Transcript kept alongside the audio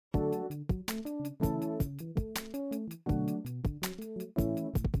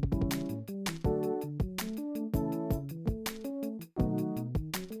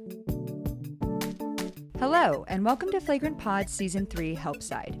Hello, and welcome to Flagrant Pod Season 3 Help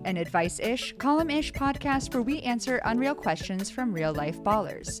Side, an advice-ish, column-ish podcast where we answer unreal questions from real-life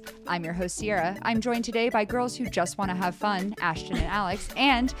ballers. I'm your host, Sierra. I'm joined today by girls who just want to have fun, Ashton and Alex,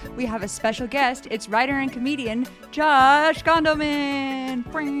 and we have a special guest. It's writer and comedian, Josh Gondelman.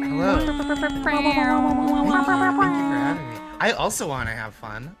 Hello. Thank you for having me. I also want to have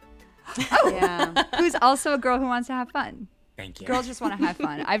fun. Oh, yeah. Who's also a girl who wants to have fun. Thank you. Girls just want to have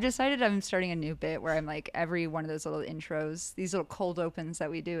fun. I've decided I'm starting a new bit where I'm like, every one of those little intros, these little cold opens that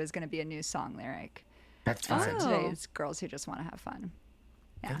we do is going to be a new song lyric. That's So fine. today is girls who just want to have fun.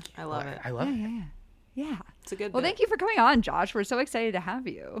 Yeah. Thank you. I love it. I love it. Yeah. It's a good Well, bit. thank you for coming on, Josh. We're so excited to have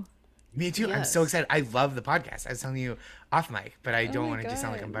you. Me too. I'm so Yes. excited. I love the podcast. I was telling you off mic, but I don't my want it to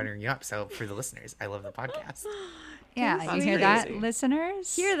sound like I'm God. buttering you up. So for the listeners, I love the podcast. Yeah, That's you hear that, crazy.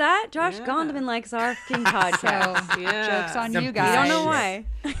 listeners? Hear that? Josh Yeah. Gondelman likes our fucking So, podcast. Yeah. jokes on Some you piece of guys. I don't know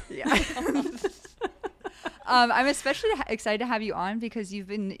shit. why. I'm especially excited to have you on because you've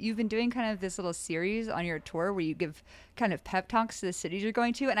been doing kind of this little series on your tour where you give kind of pep talks to the cities you're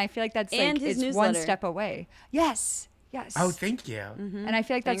going to, and I feel like that's And like his it's one newsletter. step away. Yes. Oh, thank you. And I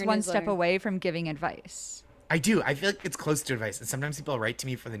feel like And that's your one step newsletter. away from giving advice. I do. I feel like it's close to advice. And sometimes people write to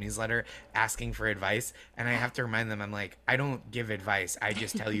me for the newsletter asking for advice. And I have to remind them, I'm like, I don't give advice. I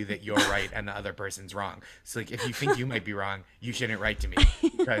just tell you that you're right and the other person's wrong. So like, if you think you might be wrong, you shouldn't write to me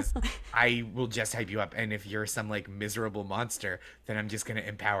because I will just hype you up. And if you're some like miserable monster, then I'm just going to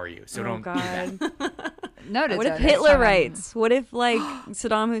empower you. So Oh, don't do that. God. Noted. What if though, next Hitler time I'm- writes? What if, like,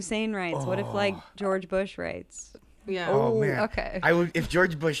 Saddam Hussein writes? What if, like, George Bush writes? Yeah. Oh, man. okay. I would, if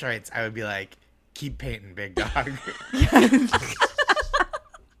George Bush writes, I would be like, keep painting, big dog.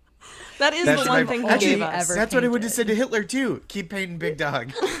 That is That's the one my- thing he actually, gave us. ever That's what I would have painted. said to Hitler too. Keep painting, big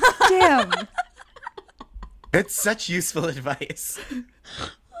dog. Damn. That's such useful advice.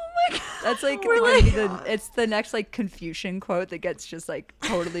 That's like, We're gonna like- be it's the next like Confucian quote that gets just like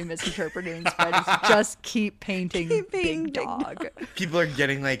totally misinterpreted and spread. It's just keep painting, Keep painting big big dog. People are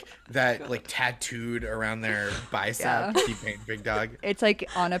getting like that like tattooed around their bicep. Yeah. Keep painting, big dog. It's like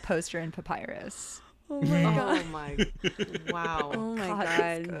on a poster in papyrus. Oh, my God. Oh my. Wow. Oh, my God, God.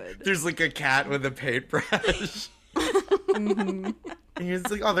 it's good. There's like a cat with a paintbrush. And you're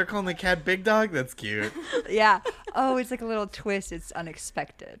just like, oh, they're calling the cat Big Dog? That's cute. Yeah. Oh, it's like a little twist. It's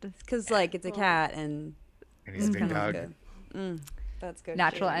unexpected. Because, like, it's a cat and And he's a big kind of dog. good. That's good.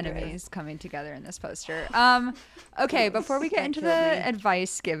 Natural shit. enemies coming together in this poster. Okay, before we get That into killed the me.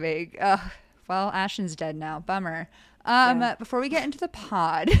 advice giving, well, Ashton's dead now. Bummer. Yeah. Before we get into the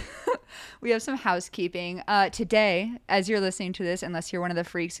pod, we have some housekeeping. Today, as you're listening to this, unless you're one of the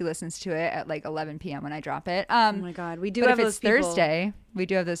freaks who listens to it at like 11 p.m. when I drop it. Oh, my God. We do But have if those it's people. Thursday, we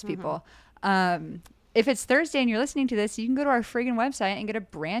do have those people. If it's Thursday and you're listening to this, you can go to our friggin' website and get a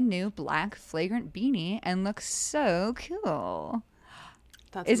brand new black flagrant beanie and look so cool.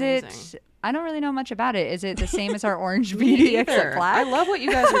 That's Is amazing. it? I don't really know much about it. Is it the same as our orange Me beanie except either. black? I love what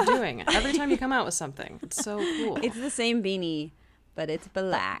you guys are doing. Every time you come out with something, it's so cool. It's the same beanie, but it's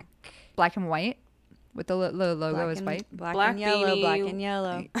black. Black and white with the logo Black is and, white. Black, Black and yellow, beanie. black and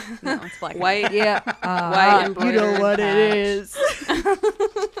yellow. No, it's black and White. Yeah, White you know embroidered what patch. it is.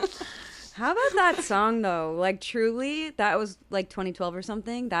 How about that song though? Like truly, that was like 2012 or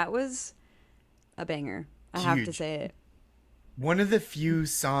something. That was a banger. I have to Huge. say it. One of the few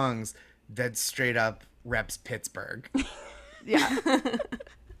songs that straight up reps Pittsburgh. Yeah,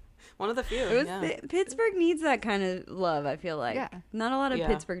 One of the few. It was yeah. Pittsburgh needs that kind of love. I feel like Yeah. not a lot of Yeah.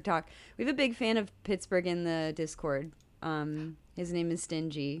 Pittsburgh talk. We have a big fan of Pittsburgh in the Discord. His name is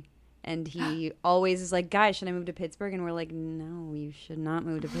Stingy, and he always is like, "Guys, should I move to Pittsburgh?" And we're like, "No, you should not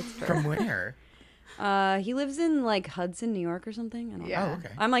move to Pittsburgh." From where? He lives in like Hudson, New York, or something. I don't Yeah. know. Oh, okay.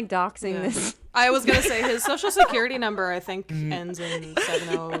 I'm like doxing Yeah. this. I was gonna say his social security number I think ends in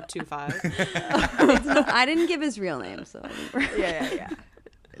 7025. I didn't give his real name, so I didn't. yeah.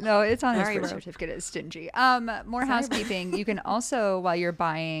 No, it's on his Sorry, birth bro. certificate as stingy. More housekeeping. You can also, while you're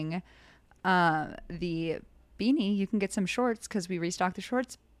buying the beanie, you can get some shorts because we restocked the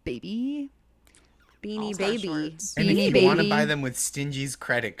shorts, baby. Beanie All-star Baby. shorts. And if Beanie you want to Baby. buy them with Stingy's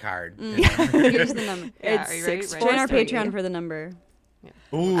credit card. Here's the number. Yeah, It's are you ready? six Ready? Join our 4-3. Patreon for the number.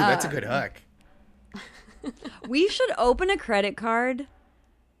 Ooh, that's a good hook. We should open a credit card.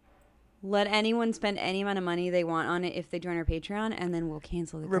 Let anyone spend any amount of money they want on it if they join our Patreon, and then we'll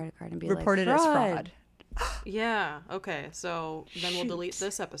cancel the credit card and be Report like, it as fraud. Yeah. Okay. So then we'll delete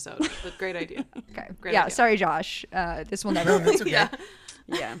this episode. But great idea. Okay. Great yeah. idea. Sorry, Josh. This will No, never. that's okay. Yeah.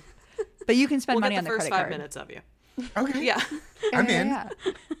 Yeah. But you can spend We'll money get on the the first credit 5 card. minutes of you. Okay. Yeah. I'm in. Yeah.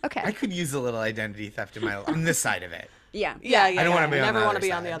 Okay. I could use a little identity theft in my life. On this side of it. Yeah. Yeah. I don't want to be on never the want other to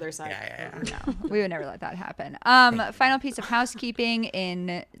be on side. the other side. Yeah. No, we would never let that happen. Final piece of housekeeping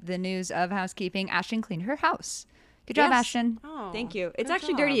in the news of housekeeping. Ashton cleaned her house. Good job, Yes. Ashton. Oh, Thank you. It's good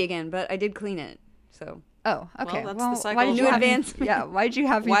actually job. dirty again, but I did clean it. So Oh, okay. Well, that's the cycle why did of you life. have me- Advance. Yeah, why did you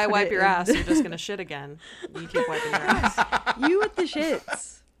have me Why put wipe it your in- ass? You're just gonna shit again. You keep wiping your ass. you with the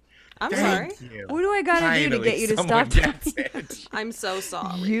shits. I'm sorry. Thank you. What do I gotta do to Finally, get you to someone stop? gets it. I'm so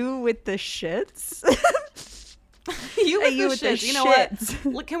sorry. You with the shits? You with you the with the shits. You know what?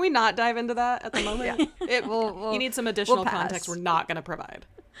 shits. Look, can we not dive into that at the moment? We'll You need some additional pass. context we're not going to provide.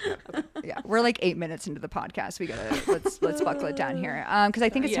 Yeah, we're like 8 minutes into the podcast. We gotta let's buckle it down here. Because I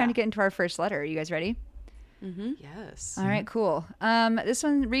think it's time to get into our first letter. Are you guys ready? Yes. All right, cool. This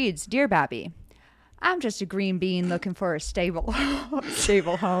one reads, "Dear Babby, I'm just a green bean looking for a stable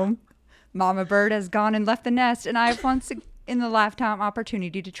home. Mama bird has gone and left the nest, and I have once in the lifetime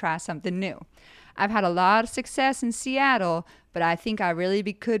opportunity to try something new. I've had a lot of success in Seattle, but I think I really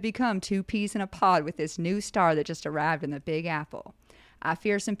could become two peas in a pod with this new star that just arrived in the Big Apple. I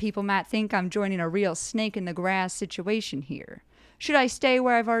fear some people might think I'm joining a real snake in the grass situation here. Should I stay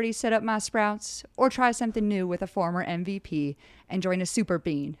where I've already set up my sprouts, or try something new with a former MVP and join a super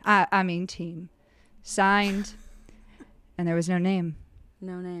bean? I mean team. Signed," and there was no name.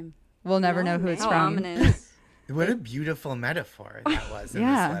 No name. We'll never know who it's How from. ominous. What a beautiful metaphor that was in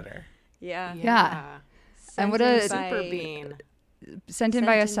Yeah. this letter. Yeah. Yeah. And what Sent a- in Super by- bean. Sent in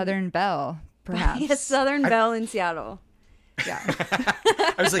by a Sent in- Southern Belle, perhaps. A Southern Belle in Seattle. Yeah.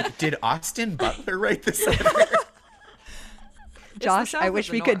 I was like, did Austin Butler write this letter? Josh, South I of wish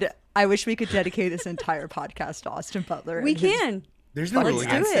the we North. could. I wish we could dedicate this entire podcast to Austin Butler. We and his- can. There's no Let's rule do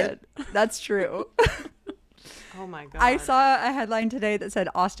against it. That's true. Oh my god. I saw a headline today that said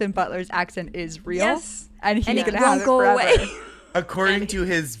Austin Butler's accent is real, Yes. and he's And it gonna won't have it go forever. away. According to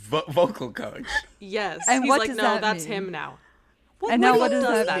his vocal coach. Yes. And He's what like, does no, that that's mean? him now. And now what does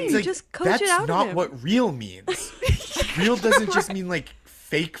does that that mean? It's like, Just coach that's it out of not him. what real means. Real doesn't just mean like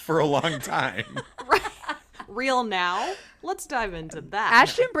fake for a long time. Real now? Let's dive into that.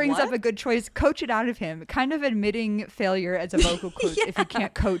 Ashton brings What? up a good choice. Coach it out of him, kind of admitting failure as a vocal coach if you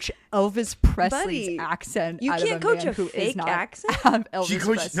can't coach Elvis Presley's Buddy, accent. you out can't of coach man a who is fake not accent? Elvis She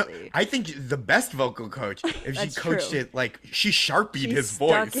coached. No, Presley. I think the best vocal coach if she That's coached true. it like she sharpied He his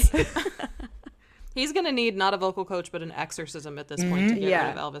stuck voice. it. He's gonna need not a vocal coach, but an exorcism at this point to get Yeah.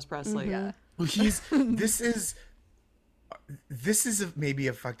 rid of Elvis Presley. Yeah. Well, this is maybe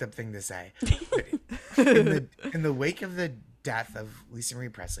a fucked up thing to say. But in the wake of the death of Lisa Marie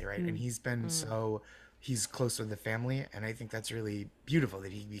Presley, right? And he's been he's close with the family, and I think that's really beautiful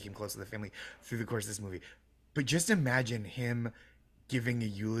that he became close with the family through the course of this movie. But just imagine him giving a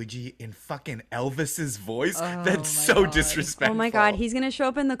eulogy in fucking Elvis's voice. That's so disrespectful. Oh my God, he's gonna show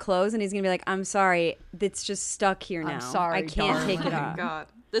up in the clothes and he's gonna be like, "I'm sorry, it's just stuck here now. sorry, I can't darling." take it Oh my off. god.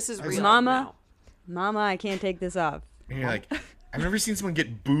 This is real Mama. now. Mama, I can't take this off." And you're like, I've never seen someone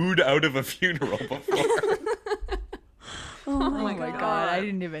get booed out of a funeral before. Oh Oh my god, I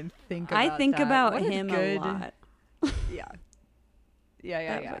didn't even think about I think that. about What him good, a lot. Yeah.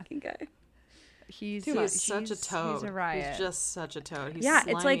 Yeah, That Oh fucking guy. He's He's such a he's toad. a riot. He's just such a toad. He's Yeah,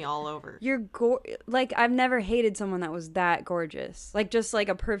 slimy it's like all over. you're like I've never hated someone that was that gorgeous. Like just like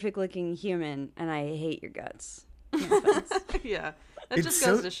a perfect looking human, and I hate your guts. No offense. Yeah. That It's just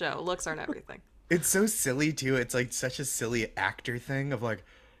goes so- to show. Looks aren't everything. It's so silly too. It's like such a silly actor thing of like,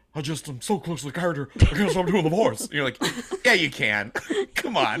 I'm so close to the character, I can't stop doing the voice. And you're like, yeah, you can.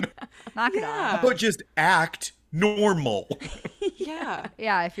 Come on. Knock it Yeah. off. But just act normal. Yeah.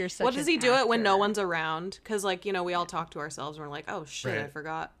 Yeah, if you're such What does an he do it when no actor. one's around? Because, like, you know, we all talk to ourselves and we're like, oh, shit, I Right.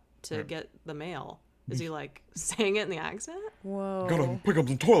 forgot to get the mail. Is he, like, saying it in the accent? Whoa. Gotta pick up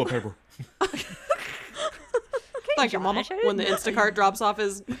some toilet paper. Thank you, Mama. When the Instacart drops off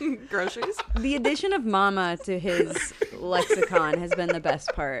his groceries. The addition of mama to his lexicon has been the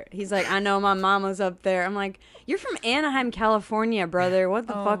best part. He's like, I know my mama's up there. I'm like, you're from Anaheim, California, brother. What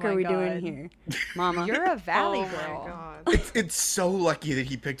the Oh fuck my are we God. doing here? Mama. You're a valley Oh, girl. my God. It's so lucky that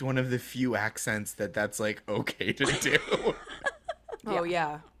he picked one of the few accents that's like okay to do. Oh,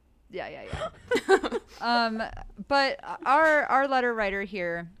 yeah. Yeah. But our letter writer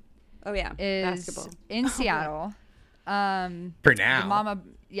here Oh yeah. is Basketball. in Seattle. For now. The mama,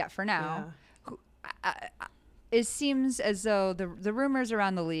 yeah, for now. It seems as though the rumors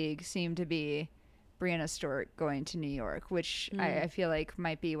around the league seem to be Brianna Stewart going to New York, which I feel like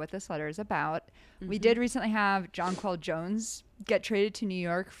might be what this letter is about. We did recently have Jonquel Jones get traded to New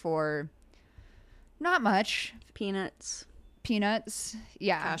York for not much. Peanuts. Peanuts.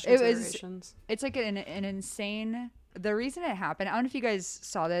 Yeah. Cash It was considerations. it's like an insane the reason it happened, I don't know if you guys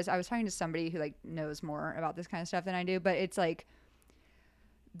saw this. I was talking to somebody who like knows more about this kind of stuff than I do, but it's like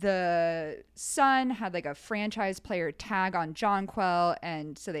the Sun had like a franchise player tag on Jonquil,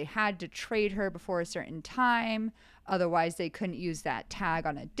 and so they had to trade her before a certain time. Otherwise, they couldn't use that tag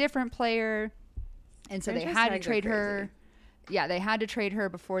on a different player, and so Franchise they had to tags are trade crazy. her. Yeah, they had to trade her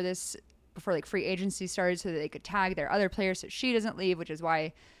before like free agency started, so that they could tag their other players so she doesn't leave, which is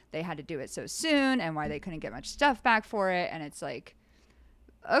why they had to do it so soon and why they couldn't get much stuff back for it. And it's like,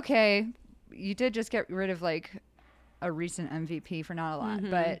 okay, you did just get rid of like a recent MVP for not a lot,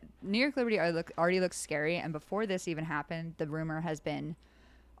 but New York Liberty already looks scary. And before this even happened, the rumor has been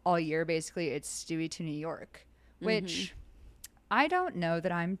all year basically it's Stewie to New York, which I don't know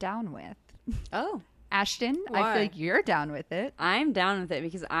that I'm down with. Oh, Ashton, I Why? feel like you're down with it. I'm down with it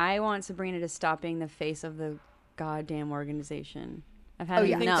because I want Sabrina to stop being the face of the goddamn organization. I've had Oh,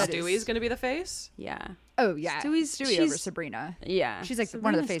 yeah. I think enough. that is- Stewie's gonna be the face. Yeah. Oh yeah, Stewie over she's- Sabrina. Yeah. She's like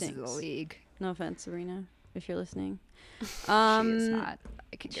one of the Sabrina faces of the stinks. league. No offense, Sabrina, if you're listening. She is not.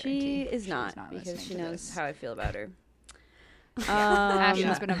 I can She guarantee. is not because listening she to knows this. how I feel about her.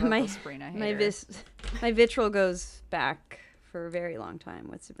 Ashton's been a vocal my- Sabrina My hater. my vitriol goes back for a very long time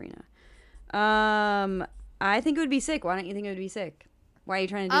with Sabrina. I think it would be sick. Why don't you think it would be sick? Why are you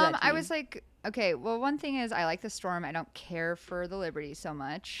trying to do that? To I me? was like, okay, well, one thing is I like the Storm. I don't care for the Liberty so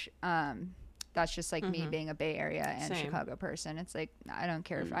much. That's just like me being a Bay Area and Same. Chicago person. It's like I don't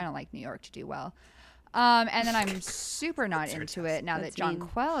care if I don't like New York to do well. And then I'm super not into it now That's that John mean.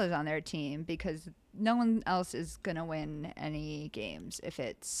 Quell is on their team because no one else is gonna win any games if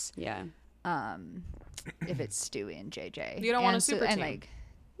it's yeah. Stewie and JJ. You don't want a And super and team. like,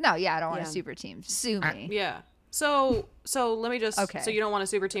 no, yeah, I don't want a Yeah. super team. Sue me. Yeah. So let me just. Okay. So you don't want a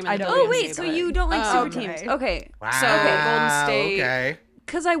super team? In I the don't. Oh WNBA, wait, so but- you don't like super okay. teams? Okay. Wow. Golden State- Okay.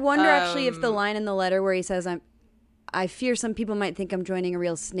 Because I wonder actually if the line in the letter where he says I fear some people might think I'm joining a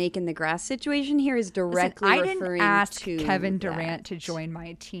real snake in the grass situation here is Listen, directly I referring didn't ask to Kevin that. Durant to join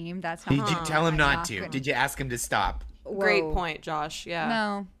my team. That's not. Did you tell him I'm not to? gonna- Did you ask him to stop? Great Whoa. point, Josh. Yeah.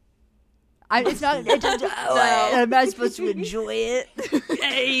 No. It's not. I'm not supposed to enjoy it.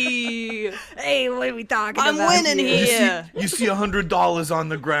 Hey, Hey, what are we talking I'm about? winning You here. see, you see $100 on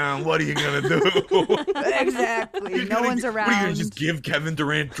the ground. What are you gonna do? Exactly. You're No gonna- one's What are you gonna around. just give Kevin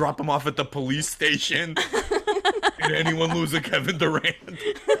Durant, drop him off at the police station? Did anyone lose a Kevin Durant?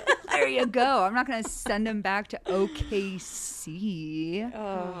 There you go. I'm not gonna send him back to OKC.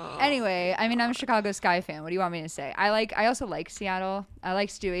 Anyway, I mean, I'm a Chicago Sky fan. What do you want me to say? I also like Seattle. I like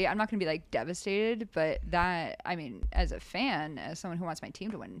Stewie. I'm not gonna be like devastated, but that, I mean, as a fan, as someone who wants my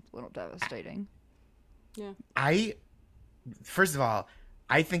team to win, a little devastating. First of all,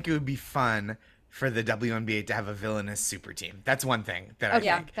 I think it would be fun for the WNBA to have a villainous super team. That's one thing that I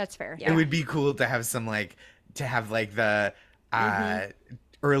Yeah, think. that's fair. It would be cool to have some like the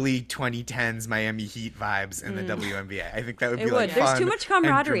early 2010s Miami Heat vibes in the WNBA. I think that would be It like would. There's fun too much and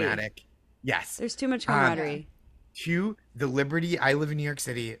camaraderie. dramatic. Yes. There's too much camaraderie. Two, the Liberty. I live in New York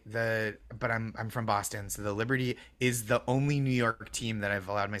City. But I'm from Boston, so the Liberty is the only New York team that I've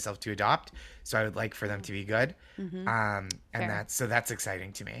allowed myself to adopt. So I would like for them to be good. And Fair. that's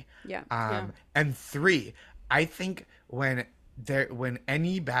exciting to me. Yeah. And three, I think when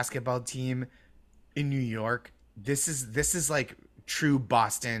any basketball team in New York, this is like true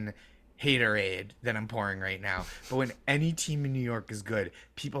Boston haterade that I'm pouring right now. But when any team in New York is good,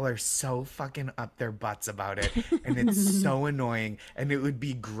 people are so fucking up their butts about it, and it's so annoying. And it would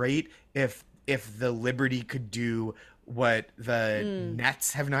be great if the Liberty could do what the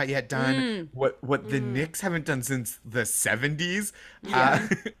Nets have not yet done, what the Knicks haven't done since the 70s,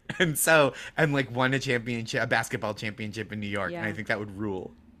 and like won a basketball championship in New York, and I Yeah. think that would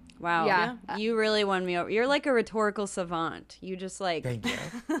rule. Wow. Yeah. You really won me over. You're like a rhetorical savant. You just like Thank you.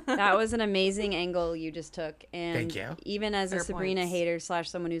 that was an amazing angle you just took. And Thank you. even as a Fair Sabrina points. hater /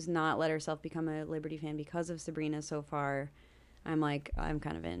 someone who's not let herself become a Liberty fan because of Sabrina so far, I'm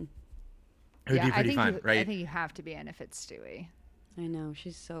kind of in. It would Yeah, be pretty fun, I right? think you have to be in if it's Stewie. I know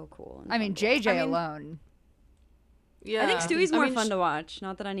she's so cool. and I mean, fun to watch. JJ alone. Yeah. I think Stewie's more fun she- to watch.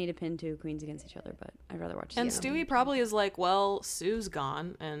 Not that I need to pin two queens against each other, but I'd rather watch. And Seattle. Stewie probably is like, well, Sue's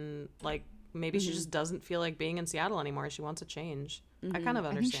gone, and like maybe she just doesn't feel like being in Seattle anymore. She wants a change. I kind of I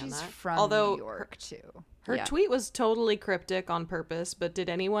think understand she's that. from Although New York too. her Yeah. tweet was totally cryptic on purpose, but did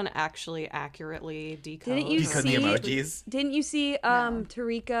anyone actually accurately decode? Didn't you Decode the see? emojis. Didn't you see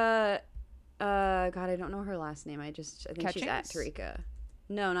Tarika? God, I don't know her last name. I think she's at Catchings? Tarika.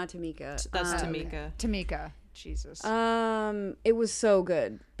 No, not Tamika. That's Tamika. Tamika. Jesus. It was so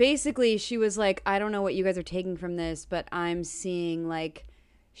good. Basically, she was like, I don't know what you guys are taking from this, but I'm seeing like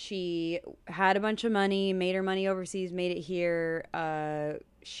She had a bunch of money, made her money overseas, made it here.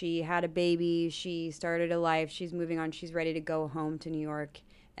 She had a baby. She started a life. She's moving on. She's ready to go home to New York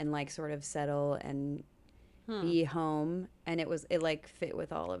and like sort of settle and be home. And it like fit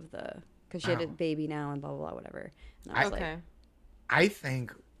with all of the, because she had a baby now and blah, blah, blah, whatever. And I was Okay. I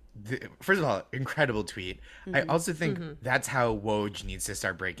think, first of all, incredible tweet. I also think that's how Woj needs to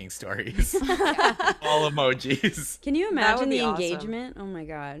start breaking stories. All emojis. Can you would imagine be the awesome. engagement? Oh my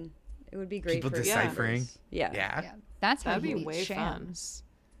God. It would be great People for deciphering. subscribers. Yeah. Yeah. Yeah, that's how That'd he be beats way fun. Shams.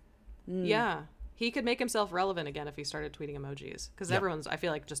 Yeah. He could make himself relevant again if he started tweeting emojis. Because everyone's, I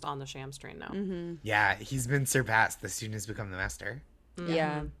feel like, just on the Shams train now. Yeah, he's been surpassed. The student has become the master.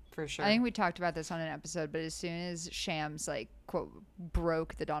 Yeah. For sure. I think we talked about this on an episode, but as soon as Shams like quote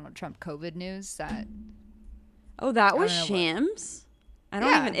broke the Donald Trump COVID news, that Oh, that was know what- Shams? I don't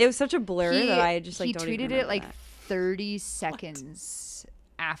Yeah. even, it was such a blur that I just like he don't tweeted even it remember like that. 30 seconds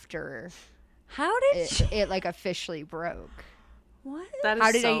after How did she, it like officially broke. what? that is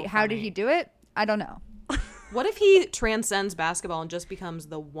How did so how did funny. he do it? I don't know. What if he transcends basketball and just becomes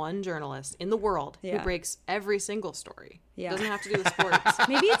the one journalist in the world Yeah. who breaks every single story? Yeah. Doesn't have to do with sports.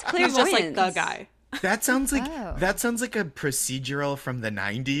 Maybe it's He's just like the clairvoyance. guy. That sounds like Oh. a procedural from the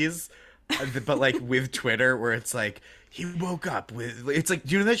 90s, but like with Twitter, where it's like he woke up with. It's like,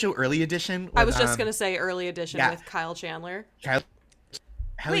 do you know that show Early Edition? I with, was just gonna say early edition yeah. with Kyle Chandler. Kyle.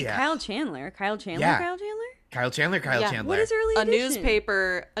 Hell Wait, yeah. Kyle Chandler? Kyle Chandler? Yeah. Kyle Chandler? Kyle Chandler. Yeah. What is early A edition?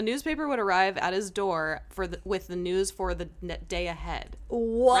 newspaper would arrive at his door with the news for the day ahead,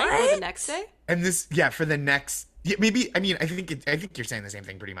 What? right? Or the next day. And this, for the next, maybe. I mean, I think you're saying the same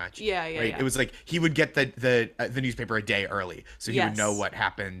thing pretty much. Yeah, right? yeah. It was like he would get the newspaper a day early, so he would Yes. know what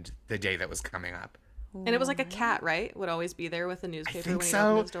happened the day that was coming up. And it was like a cat, right? Would always be there with the I newspaper think when he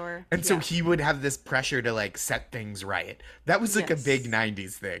so. opened his door. And so Yeah. he would have this pressure to like set things right. That was like a Yes. big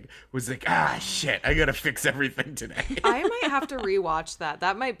 90s thing. Was like, shit, I gotta fix everything today. I might have to rewatch that.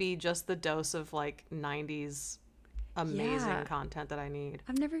 That might be just the dose of like 90s amazing Yeah. content that I need.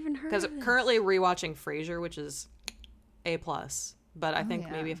 I've never even heard Because of this. currently rewatching Frasier, which is A+, but I think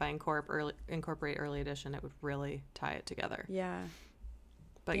yeah. maybe if I incorporate early edition, it would really tie it together. Yeah.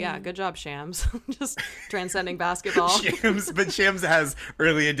 But yeah, good job, Shams. Just transcending basketball. Shams has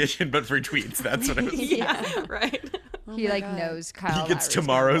early edition, but for tweets. That's what it was. Yeah, right. He like knows Kyle. He gets Lowry's gonna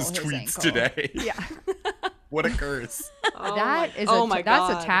tomorrow's roll his tweets ankle. today. Yeah, What a curse. that is oh my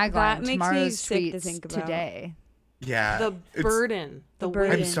that's God. a tagline. That makes me Tomorrow's sick to tweets think about. today. Yeah. The it's- burden. The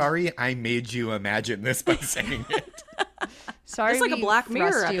burden. I'm weight. sorry I made you imagine this by saying it. Sorry, It's like a we Black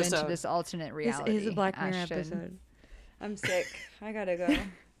Mirror thrust you into episode. this alternate This reality. is a Black Mirror Ashton. episode. I'm sick. I gotta go.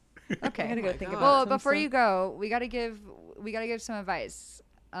 Okay. I gotta go think God. about Well, some before stuff. you go, we gotta give some advice.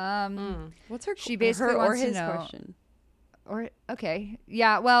 What's her? She basically her or wants to his know- question. Or okay,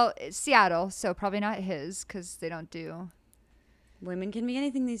 yeah. Well, it's Seattle, so probably not his because they don't do. Women can be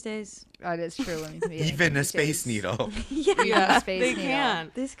anything these days. Oh, it is true. Women can be Even anything a these space days. needle. Yeah. Yeah, Space they Needle.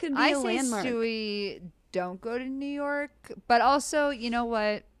 can. This could be I a say landmark. Stewie, don't go to New York. But also, you know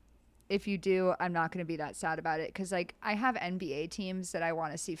what? If you do, I'm not going to be that sad about it because, like, I have NBA teams that I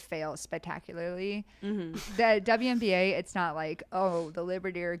want to see fail spectacularly. Mm-hmm. The WNBA, it's not like, oh, the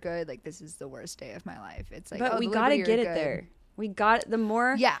Liberty are good. Like, this is the worst day of my life. It's like, But oh, we the gotta Liberty are get it good. there. We got the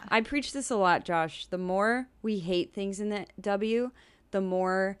more. Yeah. I preach this a lot, Josh. The more we hate things in the W, the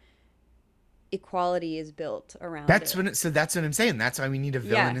more equality is built around That's it. that's what I'm saying. That's why we need a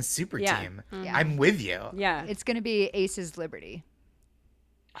villainous super Yeah. team. Yeah. I'm with you. Yeah. It's going to be Aces Liberty.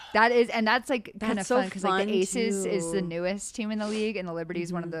 That is, and that's like kind of That's so fun because like the fun, Aces is the too. newest team in the league, and the Liberty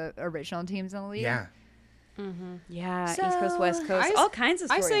is one of the original teams in the league. Yeah. Yeah. So, East Coast, West Coast, I- all kinds of.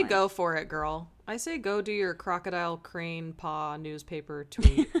 I say storylines. go for it, girl. I say go do your crocodile crane paw newspaper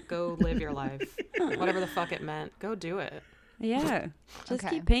tweet. Go live your life. Whatever the fuck it meant. Go do it. Yeah. Just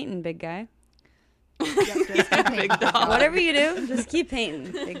Okay. keep painting, big guy. Big dog. Whatever you do, just keep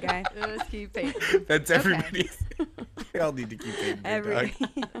painting, big guy. Just keep painting. That's everybody's. We all need to keep painting. Big Every. dog.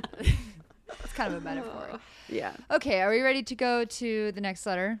 It's kind of a metaphor. Yeah. Okay, are we ready to go to the next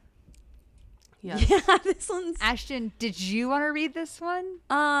letter? Yes. Yeah. This one's Ashton, did you want to read this one?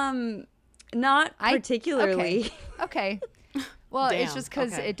 not I- particularly. Okay. Well, it's Damn, just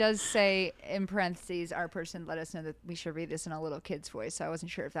because okay. it does say in parentheses, our person let us know that we should read this in a little kid's voice. So I wasn't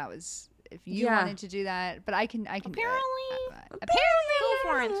sure if that was if you Yeah. wanted to do that, but I can. Apparently. apparently. Go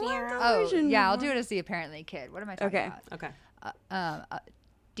for it, Sierra. Oh version. yeah, I'll do it as the apparently kid. What am I talking Okay. about? Okay.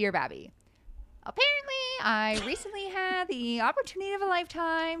 Dear Babby, apparently I recently had the opportunity of a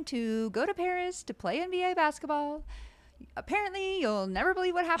lifetime to go to Paris to play NBA basketball. Apparently, you'll never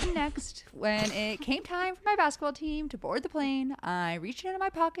believe what happened next. When it came time for my basketball team to board the plane, I reached into my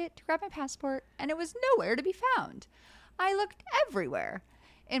pocket to grab my passport, and it was nowhere to be found. I looked everywhere.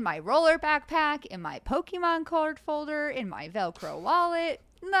 In my roller backpack, in my Pokemon card folder, in my Velcro wallet,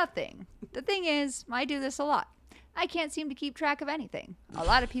 nothing. The thing is, I do this a lot. I can't seem to keep track of anything. A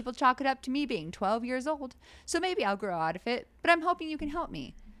lot of people chalk it up to me being 12 years old, so maybe I'll grow out of it, but I'm hoping you can help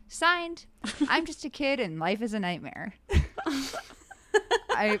me. Signed, I'm just a kid and life is a nightmare.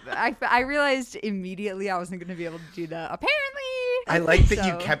 I realized immediately I wasn't going to be able to do the apparently. I like that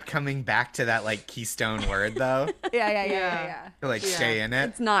you So- kept coming back to that like keystone word though. Yeah. To like stay in it.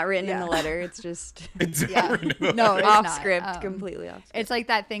 It's not written in Yeah. the letter. It's just It's Yeah. renewal. No, it's off not. script, completely off script. It's like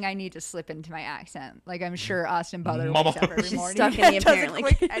that thing I need to slip into my accent. Like I'm sure Austin Butler Mama. wakes up every She's morning stuck in and the does a apparently.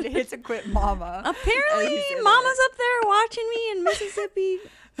 quick- and hits a quick mama. Apparently, He's in Mama's up there watching me in Mississippi.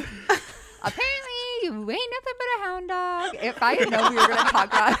 Apparently, you ain't nothing but a hound dog. If I had known we were going to talk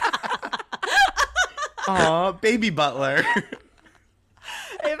about, Aw, baby butler.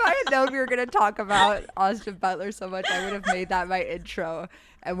 if I had known we were going to talk about Austin Butler so much, I would have made that my intro.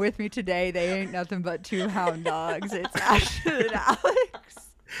 And with me today, they ain't nothing but two hound dogs. It's Ashton and Alex.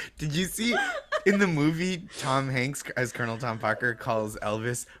 Did you see in the movie Tom Hanks as Colonel Tom Parker calls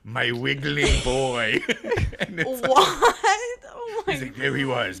Elvis my wiggling boy? And it's What? Oh my he's like, there he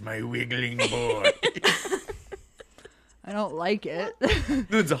was, my wiggling boy. I don't like it.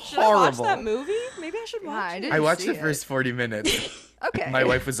 It's Should I watch horrible. that movie? Maybe I should Yeah, watch I it. didn't I watched see the it. first 40 minutes. Okay. My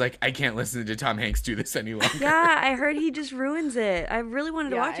wife was like, I can't listen to Tom Hanks do this any longer. Yeah, I heard he just ruins it. I really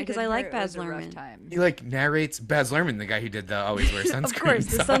wanted to watch it because did I like hear it was Baz a rough Luhrmann. time. He like narrates Baz Luhrmann, the guy who did the Always Wear Sunscreen. Of course,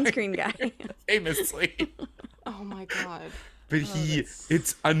 the song, sunscreen guy. famously. Oh my god. But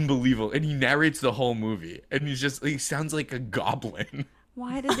it's unbelievable, and he narrates the whole movie, and he sounds like a goblin.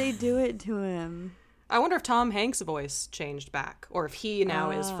 Why did they do it to him? I wonder if Tom Hanks' voice changed back, or if he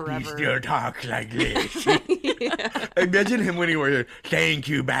now is He forever. still talks like this. Imagine him when he were, thank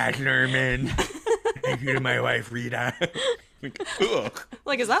you, Baz Luhrmann. Thank you to my wife, Rita. Like, ugh.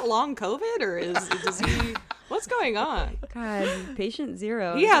 Like, is that long COVID, or does he? What's going on? God, patient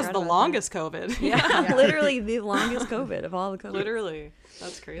zero. He I has forgot the about longest COVID. that. Yeah, literally the longest COVID of all the COVID. Literally.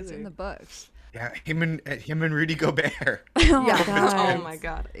 That's It's crazy. in the books. Yeah, him and Rudy Gobert. Oh Yeah. God. Oh my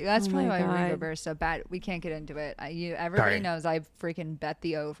god. That's Oh probably my why Rudy God. Gobert's so bad. We can't get into it. Everybody Sorry. knows I freaking bet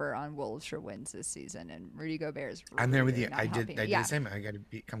the over on Wolves for wins this season, and Rudy Gobert is. I'm there with really you. not I did helping. the Yeah. same. I gotta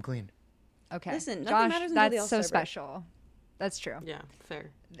come clean. Okay. Listen, nothing Josh, matters until they that's all so celebrate. special. That's true. Yeah,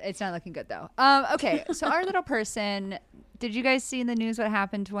 fair. It's not looking good though. Okay, so our little person. Did you guys see in the news what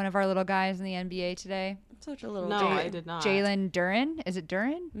happened to one of our little guys in the NBA today? Such a little No, Jay- I did not. Jalen Duren. Is it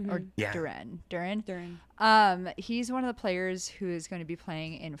Duren or Yeah. Duren? Duren. During. He's one of the players who is going to be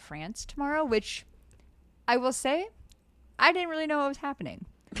playing in France tomorrow, which I will say, I didn't really know what was happening.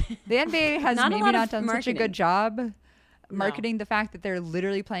 The NBA has Not a maybe lot not of done such a marketing. good job marketing the fact that they're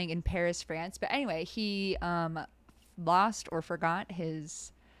literally playing in Paris, France. But anyway, he lost or forgot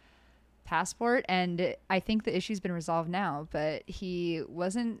his passport, and I think the issue's been resolved now, but he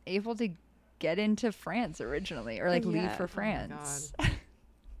wasn't able to get into France originally or like leave Yeah. for Oh my France.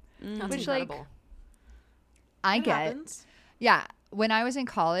 That's Which, like, incredible. I It get. happens. Yeah, when I was in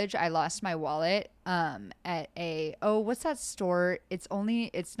college, I lost my wallet at what's that store? It's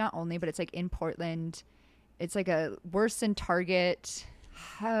not only, but it's like in Portland. It's like a worse than Target.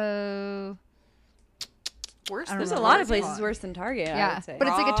 Worse I don't than There's a know lot what of it's places called. worse than Target. I Yeah, would say. but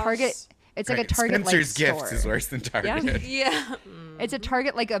it's like a Target. Ross. It's like a Right, Target Spencer's like Gifts store. is worse than Target. Yeah. It's a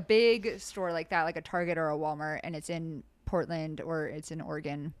Target, like a big store like that, like a Target or a Walmart, and it's in Portland or it's in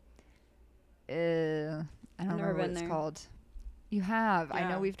Oregon. I don't never remember what been it's there. called. You have. I Yeah.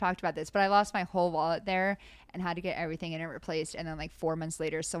 know we've talked about this, but I lost my whole wallet there and had to get everything in it replaced. And then like 4 months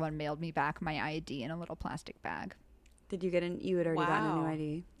later, someone mailed me back my ID in a little plastic bag. Did you get an? You had already gotten a new Wow.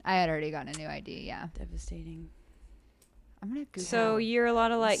 ID. I had already gotten a new ID. Yeah, Devastating. I'm gonna Google. So you're a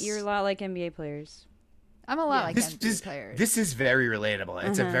lot like NBA players. I'm a lot Yeah. like This NBA is players. this is very relatable.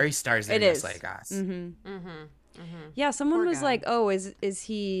 It's a very stars It just is. like us. Mm-hmm. Mm-hmm. Yeah, someone Poor was guy. like, "Oh, is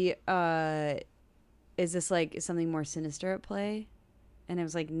he? Is this like something more sinister at play?" And I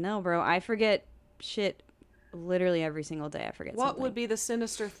was like, "No, bro. I forget shit literally every single day. I forget What something. would be the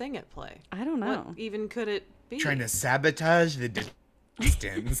sinister thing at play? I don't know. What even could it be? Trying to sabotage the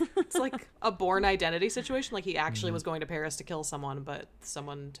distance. It's like a Bourne Identity situation. Like he actually was going to Paris to kill someone, but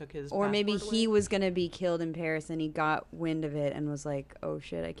someone took his. Or maybe passport he away. was gonna be killed in Paris and he got wind of it and was like, "Oh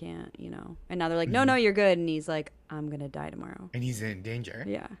shit, I can't," you know. And now they're like, "No, no, you're good." And he's like, "I'm gonna die tomorrow." And he's in danger.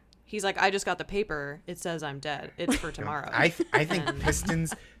 Yeah. He's like, I just got the paper. It says I'm dead. It's for tomorrow. I think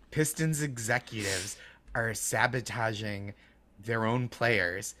Pistons executives are sabotaging their own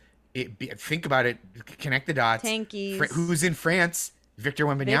players. Think about it. Connect the dots. Tankies. Who's in France? Victor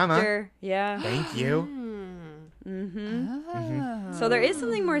Wembanyama. Victor, yeah. Thank you. So there is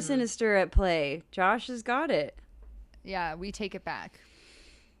something more sinister at play. Josh has got it. Yeah, we take it back.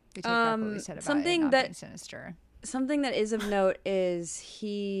 We take back what we said about something it not that- being sinister. Something that is of note is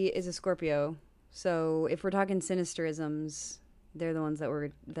he is a Scorpio. So if we're talking sinisterisms, they're the ones that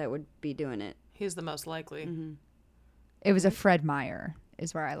would be doing it. He's the most likely. It was a Fred Meyer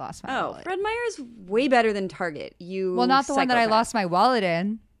is where I lost my wallet. Fred Meyer is way better than Target. Well, not the one that I psychopath. lost my wallet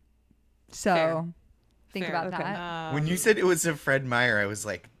in. So Fair. think Fair. about Okay. that. When you said it was a Fred Meyer, I was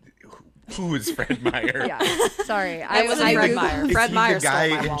like, who is Fred Meyer? Yeah, sorry. It wasn't Fred Meyer. Is Fred he Meyer the stole guy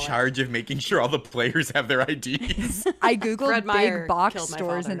my in wallet. charge of making sure all the players have their IDs? I googled Fred Meyer big box killed my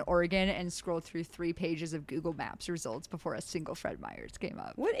stores in father. Oregon and scrolled through 3 pages of Google Maps results before a single Fred Meyers came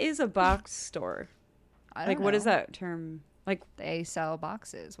up. What is a box store? I Like, don't what is know. that term? Like, They sell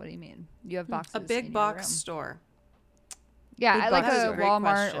boxes. What do you mean? You have boxes. A in big your box room. store. Yeah, Big I like box a store. Great Walmart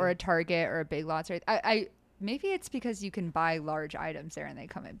question. or a Target or a Big Lots. Or I maybe it's because you can buy large items there and they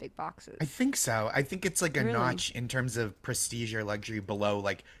come in big boxes. I think so. I think it's like a Really? notch in terms of prestige or luxury below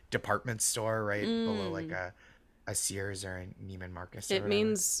like department store, right? Below like a Sears or a Neiman Marcus. Or It whatever.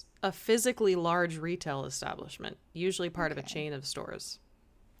 means a physically large retail establishment, usually part of a chain of stores.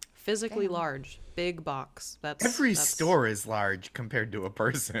 Physically large, big box. That's store is large compared to a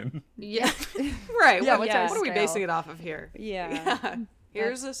person. Yeah, right. Yeah, what, what's our what are we scale? basing it off of here? yeah.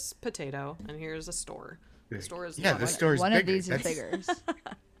 Here's a potato, and here's a store. The store is Yeah, large. the store is One bigger. of these is That's- bigger.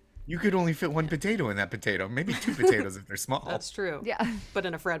 You could only fit one potato in that potato, maybe 2 potatoes if they're small. That's true. Yeah, But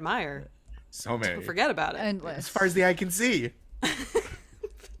in a Fred Meyer, So many. forget about it. endless. As far as the eye can see.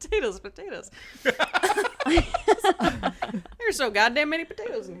 Potatoes. There's so goddamn many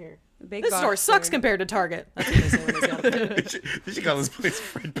potatoes in here. Big This box store sucks store. compared to Target. That's what they say when they say it. They should call this place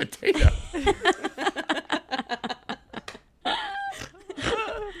Fried Potato.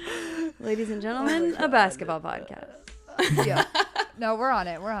 Ladies and gentlemen, a basketball podcast. Yeah. No, we're on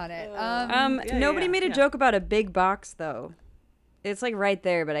it. We're on it. Yeah, Nobody yeah, made a yeah. joke about a big box though. It's like right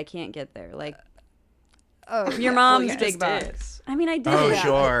there, but I can't get there. Like oh, your you mom's just big did. box. I mean, I did. Oh, Yeah.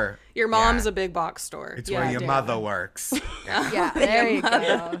 sure. Your mom's Yeah. a big box store. It's Yeah, where your dude. mother works. yeah. There you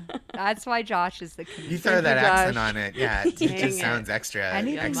go. That's why Josh is the You comedian. throw that you, accent Josh. on it, yeah. It Dang just it. sounds extra, I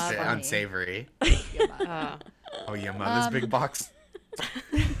need them extra funny. unsavory. Uh, Oh, your mother's big box.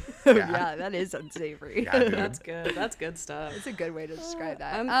 Yeah, that is unsavory. Yeah, dude. that's good. That's good stuff. It's a good way to describe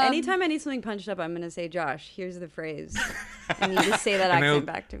that. Anytime I need something punched up, I'm gonna say, Josh, here's the phrase, and you just say that And accent I'll-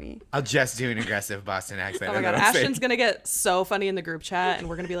 back to me. I'll just do an aggressive Boston accent. Oh my and god, then I'll say- Ashton's gonna get so funny in the group chat, and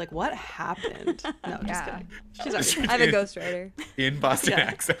we're gonna be like, "What happened?" No, just Yeah. kidding. She's already. I have a ghostwriter. in Boston Yeah.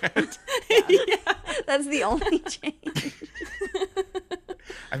 accent. That's the only change.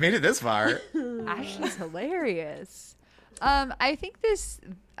 I made it this far. Ashley's hilarious. I think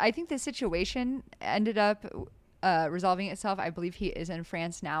this situation ended up resolving itself. I believe he is in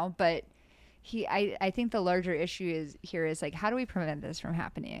France now, but I think the larger issue is like, how do we prevent this from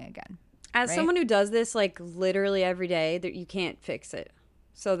happening again? As Right? someone who does this like literally every day, that you can't fix it.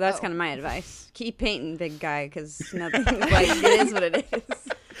 So that's Oh. kind of my advice. Keep painting, big guy, because nothing like it is what it is.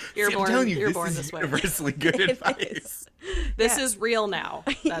 You're See, born. I'm telling you, You're this born is this way. universally good It advice. This is real now.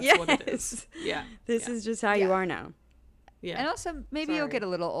 That's what it is. Yeah. This is just how you are now. Yeah. And also, maybe you'll Sorry. get a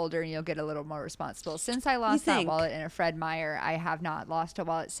little older and you'll get a little more responsible. Since I lost that think? wallet in a Fred Meyer, I have not lost a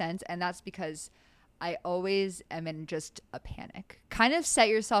wallet since, and that's because I always am in just a panic. Kind of set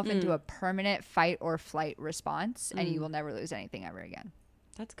yourself into a permanent fight or flight response, and you will never lose anything ever again.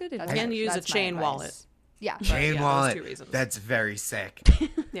 That's good That's advice. And use a that's my chain advice. wallet. Yeah. Chain yeah, those wallet. two reasons. That's very sick.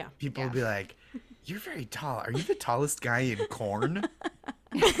 Yeah. People Yeah. will be like, "You're very tall. Are you the tallest guy in corn?"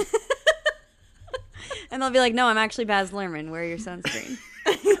 And they'll be like, no, I'm actually Baz Luhrmann. Wear your sunscreen.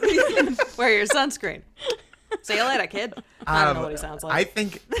 Wear your sunscreen. See you later, kid. I don't know what he sounds like.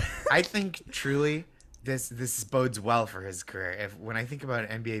 I think truly this bodes well for his career. When I think about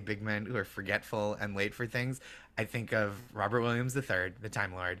NBA big men who are forgetful and late for things, I think of Robert Williams III, the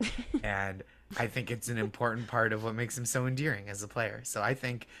Time Lord, and I think it's an important part of what makes him so endearing as a player. So I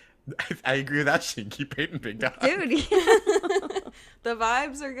think I agree with that. Keep painting big dog. Dude. The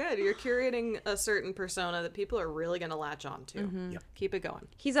vibes are good. You're curating a certain persona that people are really gonna latch on to. Yep. Keep it going.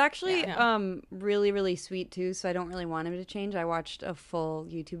 He's actually Yeah. really, really sweet too, so I don't really want him to change. I watched a full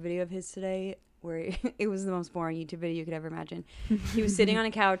YouTube video of his today where it was the most boring YouTube video you could ever imagine. He was sitting on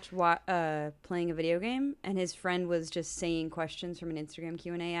a couch playing a video game, and his friend was just saying questions from an Instagram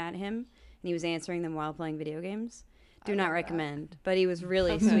Q&A at him, and he was answering them while playing video games. Do not recommend, but he was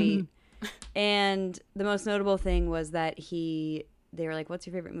really sweet. And the most notable thing was that they were like, "What's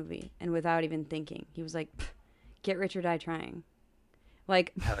your favorite movie?" And without even thinking, he was like, "Get Rich or Die Trying."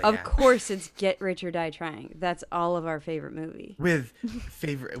 Like, Hell of yeah. course it's Get Rich or Die Trying. That's all of our favorite movie. With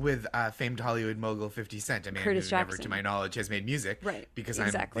famed Hollywood mogul 50 Cent, a man Curtis who never, Jackson. to my knowledge, has made music. Right, Because I'm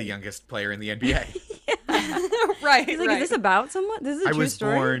exactly. the youngest player in the NBA. Right. He's like, right. "Is this about someone? This is a I true was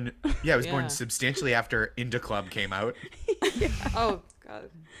story." born. Yeah, I was Yeah. born substantially after Indie Club came out. Oh god.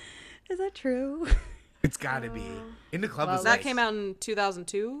 Is that true? It's got to be. Indie Club Well, was That like, came out in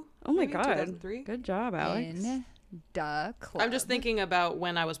 2002. Oh my maybe? god. 2003. Good job, Alex. In the club. I'm just thinking about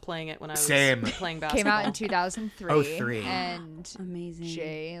when I was playing it when I was Same. playing Came basketball. out in 2003. Oh, 3. And Amazing.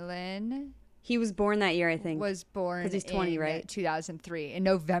 Jalen He was born that year, I think. was born 'Cause he's 20, in right? 2003, in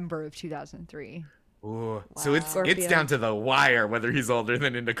November of 2003. Ooh. So it's Scorpio. down to the wire whether he's older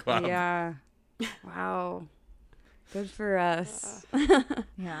than Indie Club. Yeah. Wow. Good for us.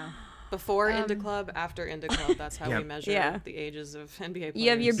 Yeah. Before Indie Club, after Indie Club. That's how Yeah. we measure Yeah. the ages of NBA players. You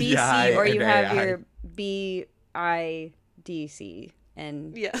have your BC Yeah, or you and have AI. your BIDC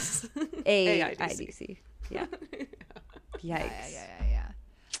and Yes. AIDC. Yeah. Yikes. Yeah.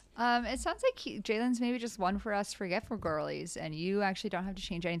 It sounds like Jalen's maybe just one for us forgetful girlies, and you actually don't have to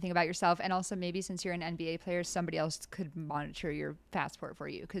change anything about yourself. And also, maybe since you're an NBA player, somebody else could monitor your passport for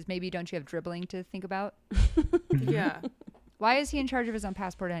you, because maybe don't you have dribbling to think about? Yeah. Why is he in charge of his own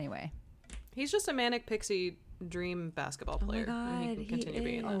passport anyway? He's just a manic pixie dream basketball player. and he God, can he continue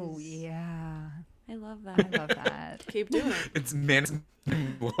being that. Oh yeah, I love I that. love that. Keep doing it. It's man's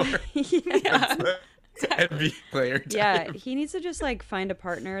war. Yeah. NBA player. time. Yeah, he needs to just like find a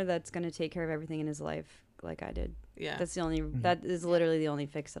partner that's going to take care of everything in his life like I did. Yeah. That's the only that is literally the only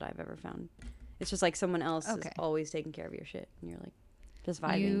fix that I've ever found. It's just like someone else Okay. is always taking care of your shit and you're like just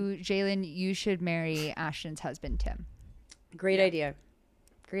vibing. You, Jalen, you should marry Ashton's husband, Tim. Great idea.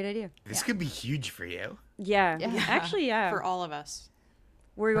 Great idea. This could be huge for you. Yeah. Yeah. Actually, yeah. For all of us.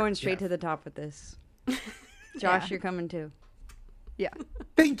 We're going straight yeah. to the top with this. Josh, Yeah. you're coming too. Yeah.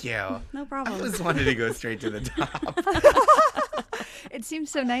 Thank you. No I problem. always wanted to go straight to the top. It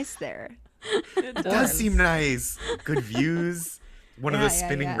seems so nice there. It It does seem nice. Good views. One of Yeah, those yeah,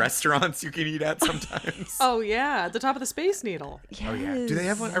 spinning yeah. restaurants you can eat at sometimes. Oh yeah, at the top of the Space Needle. Oh yeah. Do they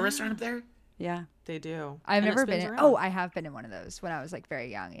have a restaurant up there? Yeah. They do. I've And it never been spins in. around. Oh, I have been in one of those when I was like very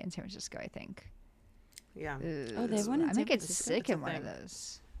young in San Francisco, I think. Yeah. Oh, they have one in I San might get Francisco? sick It's a in one of thing.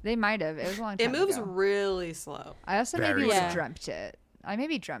 those. They might have. It was a long time It moves ago. really slow. I also Very maybe slow. dreamt it. I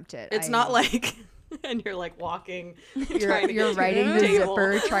maybe dreamt it. It's not like, and you're like walking. you're writing the table.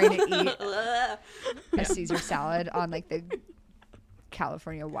 zipper, trying to eat Ugh. a Caesar salad on like the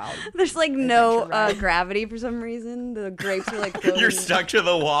California wild. There's like no Adventure ride. gravity for some reason. The grapes are like floating. You're stuck to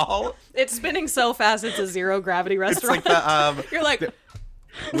the wall. It's spinning so fast. It's a zero gravity It's restaurant. like the You're like,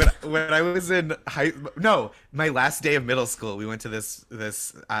 when I was in my last day of middle school, we went to this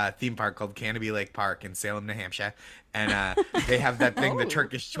theme park called Canopy Lake Park in Salem, New Hampshire, and they have that thing, the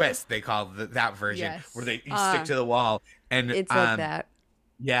Turkish twist, they call that version, Yes. where you stick to the wall, and It's like that.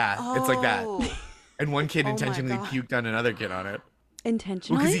 Yeah, it's like that. oh. And one kid my intentionally God. puked on another kid on it.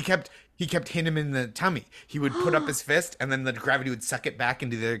 Intentionally? Because he kept hitting him in the tummy. He would put up his fist, and then the gravity would suck it back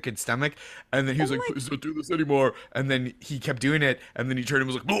into the other kid's stomach. And then he was like, "Please don't do this anymore." And then he kept doing it, and then he turned and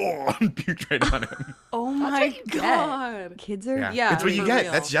was like, "Oh," and puked right on him. Oh my what you get. god. Kids are Yeah, Yeah, that's what you for get.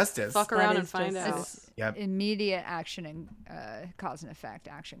 real. That's justice. Fuck That around is and find justice. out. It's Yep. immediate action and cause and effect,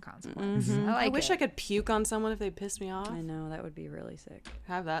 action consequence. Mm-hmm. I like I wish it. I could puke on someone if they pissed me off. I know that would be really sick.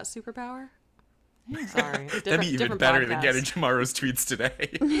 Have that superpower. Sorry. That'd be even different better than podcast. getting tomorrow's tweets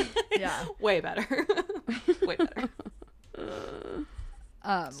today. Yeah. Way better. Way better.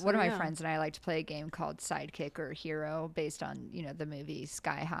 One of my yeah. friends and I like to play a game called Sidekick or Hero, based on the movie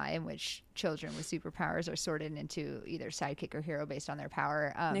Sky High, in which children with superpowers are sorted into either sidekick or hero based on their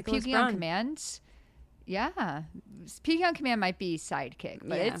power. Nicholas Puking on Braun. command, yeah, puking on command might be sidekick,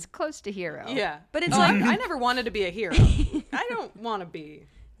 but Yeah. it's close to hero. Yeah. But it's Oh, like- I never wanted to be a hero. I don't want to be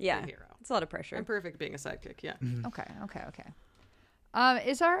Yeah. a hero. It's a lot of pressure. I'm perfect being a sidekick. Yeah. Okay.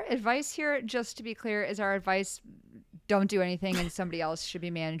 Is our advice here, just to be clear, is our advice don't do anything and somebody else should be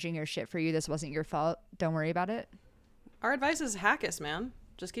managing your shit for you? This wasn't your fault. Don't worry about it. Our advice is hack us, man.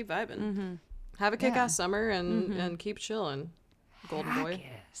 Just keep vibing. Mm-hmm. Have a kick-ass Yeah. summer and keep chilling. Golden boy.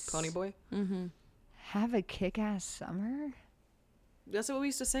 Haggis. Pony boy. Have a kick-ass summer. That's what we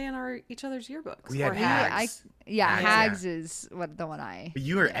used to say in each other's yearbooks. We had Or hags. Hags Hags, is what the one I. But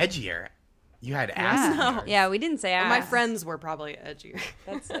you were edgier. You had ass. Yeah. in yours. Yeah, we didn't say Well, ass. my friends were probably edgier.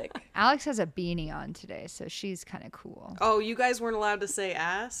 That's sick. Alex has a beanie on today, so she's kind of cool. Oh, you guys weren't allowed to say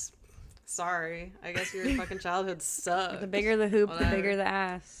ass? Sorry. I guess your fucking childhood sucked. The bigger the hoop, the Whatever. bigger the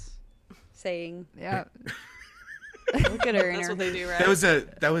ass. saying. Yeah. Look at her in That's her. what they do, right?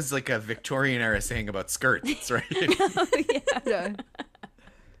 That was like a Victorian era saying about skirts, right? Yeah.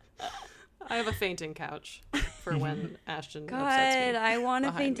 I have a fainting couch for when Ashton God, upsets me. I want a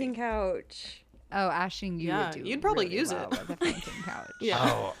behind me. fainting couch. Oh, Ashton, you Yeah, would do. you'd probably really use well it. with a fainting couch. Yeah.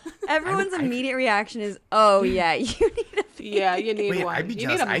 Oh, Everyone's I- immediate reaction is, "Oh yeah, you need a fainting." Yeah, you need Wait, one. I'd be You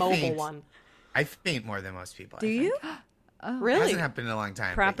need jealous. a I mobile faint. one. I faint more than most people. Do I you? think. It Really? hasn't happened in a long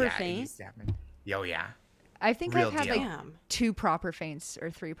time. Proper but yeah, faint? It used to happen. Oh yeah. I think Real I've had deal. like Damn. 2 proper faints or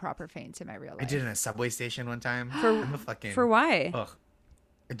 3 proper faints in my real life. I did in a subway station one time. I'm a fucking. For why? Ugh.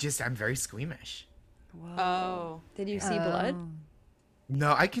 I'm very squeamish. Oh. Did you see blood?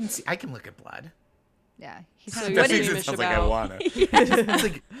 No, I can look at blood. Yeah. He's So not you're That makes squeamish it sound like I about- wanna. It's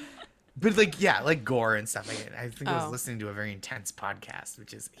like, but like yeah, like gore and stuff. I think I was Oh. listening to a very intense podcast,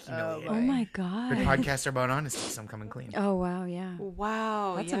 which is boy. humiliating. Oh my But god. podcasts are about honesty, so I'm coming clean. Oh wow, yeah.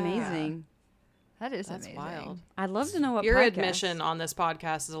 Wow. That's yeah. amazing. That is That's amazing. wild. I'd love to know what Your podcast. admission on this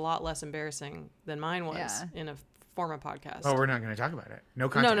podcast is a lot less embarrassing than mine was Yeah. in a former podcast. Oh, we're not going to talk about it. No no,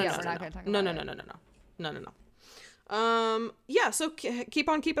 content. no, Yeah, no, we're no, not no, gonna talk no, about no, it. no, no, no, no, no, no. Yeah. So keep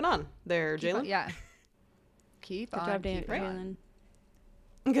on keeping on, there, Jalen. Yeah. Keep Good on. job, Dan. keeping on.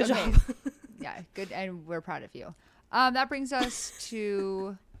 Jalen. Good Okay. job. Yeah, good, and we're proud of you. That brings us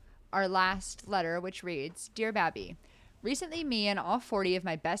to our last letter, which reads, "Dear Babby, recently me and all 40 of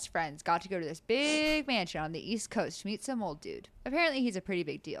my best friends got to go to this big mansion on the East Coast to meet some old dude. Apparently he's a pretty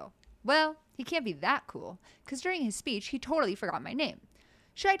big deal. Well, he can't be that cool, because during his speech, he totally forgot my name.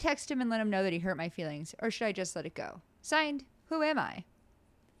 Should I text him and let him know that he hurt my feelings, or should I just let it go? Signed, Who Am I?"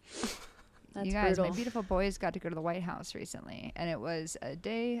 That's You guys, brutal. my beautiful boys got to go to the White House recently, and it was a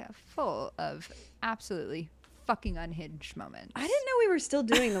day full of absolutely fucking unhinged moments. I didn't know we were still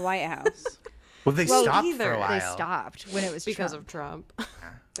doing the White House. Well, they Well, stopped for either. a while. They stopped when it was because Trump. of Trump.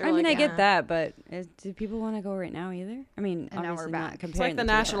 I mean, I get that, but do people want to go right now either? I mean, And now we're obviously back. not It's It's comparing like the the two,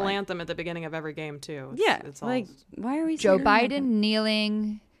 but, national like- anthem at the beginning of every game too. Yeah, It's all, like why are we? Joe still doing that? Biden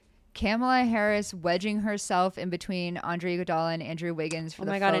kneeling, Kamala Harris wedging herself in between Andre Iguodala and Andrew Wiggins for Oh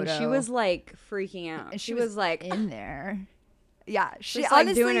the my god! photo. And she was like freaking out. And She was like in there. Yeah, she just like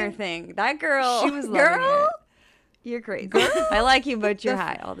honestly doing her thing. That girl, she was loving girl, it. you're crazy. I like you, but you're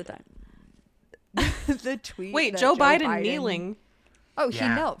high all the time. the tweet. Wait, that Joe Biden kneeling Oh, he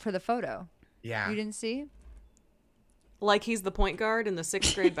Yeah. knelt for the photo. Yeah. You didn't see? like he's the point guard in the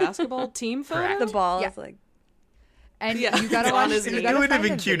 6th grade basketball team photo. Correct. The ball Yeah. is like, And Yeah, you gotta it's on watch. his You knee. It gotta would have find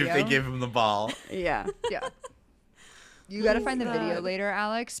been the cute if they video. gave him the ball. yeah. Yeah. You gotta find the video God. later,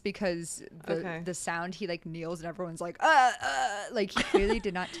 Alex, because Okay. the sound he like kneels and everyone's like, like he clearly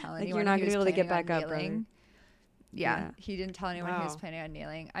did not tell Like, anyone. you're not he gonna be was able to get planning back on up, brother. kneeling. Yeah, Yeah. he didn't tell anyone he was Wow. planning on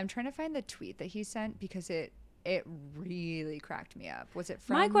kneeling. I'm trying to find the tweet that he sent because it really cracked me up. Was it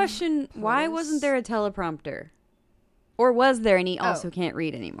from My question: why Photos? wasn't there a teleprompter, or was there, and he also Oh. can't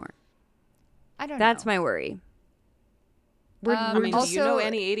read anymore? I don't That's know. my worry. I mean, do you know Also-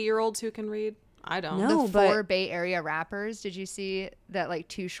 any 80-year-olds who can read? I don't. No. The but- 4 Bay Area rappers. Did you see that? Like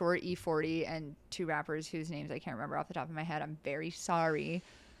 2 Short, E40, and 2 rappers whose names I can't remember off the top of my head. I'm very sorry.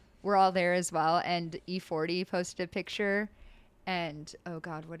 We're all there as well. And E40 posted a picture, and oh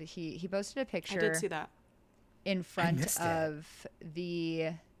god, what did he posted a I picture did see that. in front missed it. of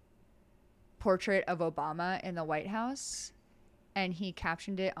the portrait of Obama in the White House, and he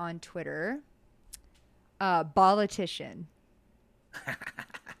captioned it on Twitter, "Politician,"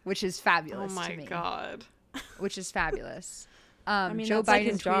 which is Oh fabulous to my me. god. Which is fabulous. mean, Joe that's like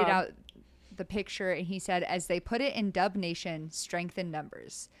Biden his tweeted job. out the picture, and he said, "As they put it in Dub Nation, strength in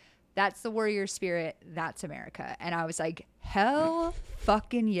numbers. That's the warrior spirit. That's America." And I was like, hell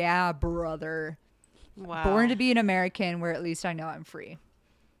fucking yeah, brother. Wow. Born to be an American, where at least I know I'm free.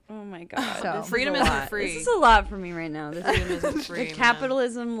 Oh my god! So- This is Freedom a isn't lot. free. This is a lot for me right now. This Freedom isn't free, the man.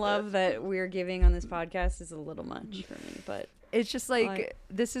 capitalism love that we're giving on this podcast is a little much for me, but It's just like Like-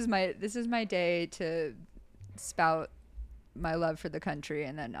 this is my day to spout my love for the country,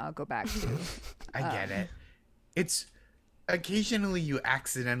 and then I'll go back to I get it. It's occasionally you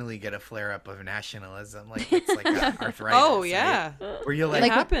accidentally get a flare up of nationalism, like it's like a arthritis. Oh right? yeah. Where you're It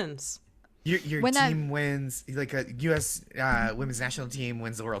like, happens. your When that- team wins, like a U.S. Women's national team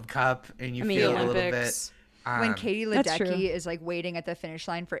wins the World Cup, and you I mean, feel The a little bit. Olympics. when Katie That's true. Ledecky is like waiting at the finish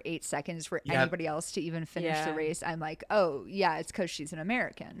line for 8 seconds for Yep. anybody else to even finish the Yeah. race. I'm like, oh yeah, it's because she's an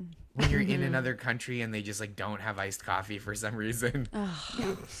American. when you're in another country and they just like don't have iced coffee for some reason.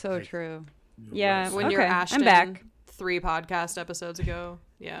 so true. Yeah, When okay, you're Ashton I'm back. 3 podcast episodes ago.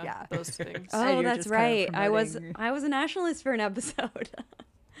 Yeah. Yeah. Those things. And Oh, you're that's just kind of right. I was promoting- a nationalist for an episode.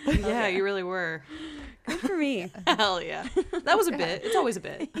 Yeah, you really were. Good for me. Hell yeah. That was a bit. It's always a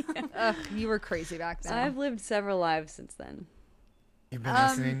bit. Ugh, you were crazy back then. I've lived several lives since then. You've been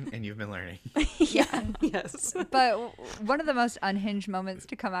listening and you've been learning. Yeah. Yes. But one of the most unhinged moments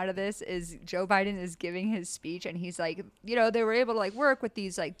to come out of this is Joe Biden is giving his speech and he's like, you know, they were able to like work with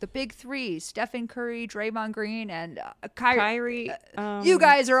these like the big three, Stephen Curry, Draymond Green, and Kyrie. You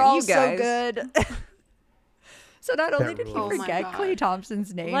guys are all so good. So not only did he rules. Oh my forget God. Klay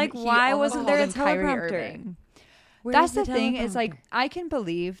Thompson's name, Like, he why almost wasn't there a called him Kyrie teleprompter? Irving. Where's That's the thing is teleprompter? like I can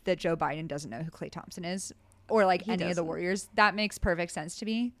believe that Joe Biden doesn't know who Klay Thompson is or like any of the doesn't. Warriors. That makes perfect sense to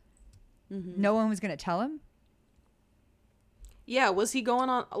me. No one was going to tell him. Yeah, was he going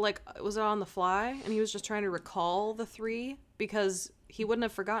on, like, was it on the fly? And he was just trying to recall the three? Because he wouldn't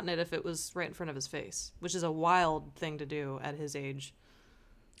have forgotten it if it was right in front of his face, which is a wild thing to do at his age.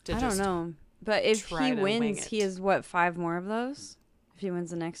 I don't know. But if try he to wing wins, it. he has, what, 5 more of those? If he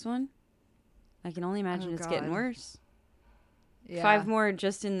wins the next one? I can only imagine Oh, it's getting God. worse. Yeah. 5 more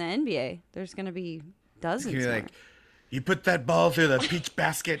just in the NBA. There's going to be dozens You're more. like, you put that ball through the peach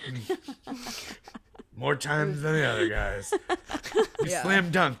basket and more times than the other guys. You Yeah.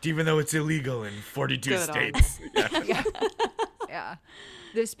 slam dunked, even though it's illegal in 42 Good on states. Yeah.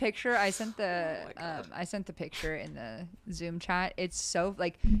 This picture I sent the picture in the Zoom chat. It's so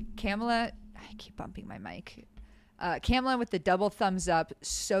like Kamala. I keep bumping my mic. Kamala with the double thumbs up,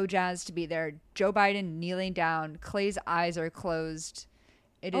 so jazzed to be there. Joe Biden kneeling down. Clay's eyes are closed.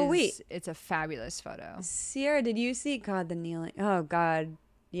 It's a fabulous photo. Sierra, did you see? God, the kneeling. Oh, God.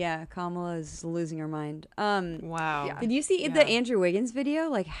 Yeah, Kamala is losing her mind. Wow. Yeah. Did you see the Andrew Wiggins video?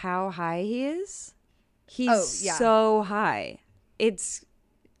 Like how high he is? He's yeah. so high. It's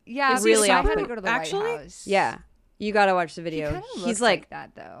Yeah, It's really I had to awful. go to the Actually? White House. yeah. You gotta watch the He video. kind of He's looks like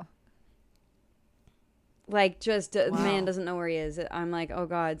that though. just the man Wow. doesn't know where he is. I'm like, oh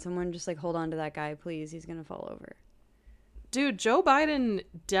God, someone just like hold on to that guy, please. He's gonna fall over. Dude, Joe Biden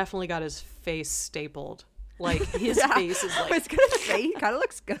definitely got his face stapled. Like, his face is I like... was gonna say he kind of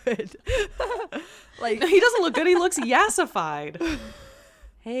looks good. Like He doesn't look good. He looks yassified.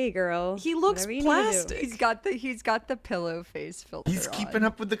 Hey, girl. He looks whatever you need to do. plastic. he's got the pillow face filter. He's keeping on.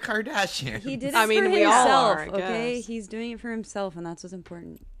 up with the Kardashians. He did it I mean, for we all himself, are, I okay? guess. He's doing it for himself, and that's what's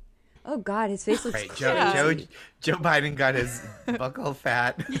important. Oh God, his face looks Right, crazy. Joe Biden got his buccal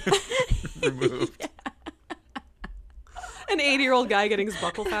fat removed. An 80-year-old guy getting his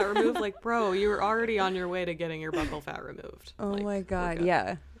buccal fat removed. Like, bro, you were already on your way to getting your buccal fat removed. Oh Like, my God, okay.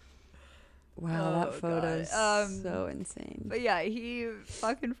 yeah. Wow, Oh, that photo God. is so insane. But yeah, he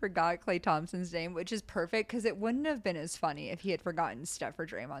fucking forgot Klay Thompson's name, which is perfect because it wouldn't have been as funny if he had forgotten Steph or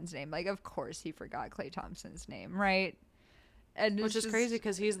Draymond's name. Like, of course he forgot Klay Thompson's name, right? And Which is crazy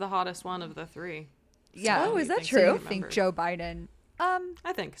because he's the hottest one of the three. Yeah. Oh, is that Thanks true? to I remember. think Joe Biden.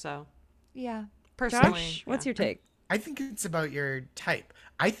 I think so. Yeah. Personally. Josh, what's yeah. your take? I think it's about your type.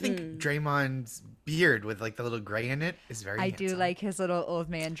 I think Draymond's beard with like the little gray in it is very I do handsome. like his little old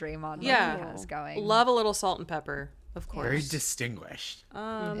man Draymond look Yeah. he has going. Love a little salt and pepper, of course. very distinguished.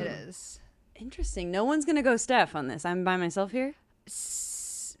 it is. Interesting. No one's gonna go Steph on this. I'm by myself here.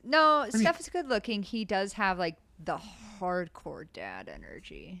 No, Steph is good looking. He does have like the hardcore dad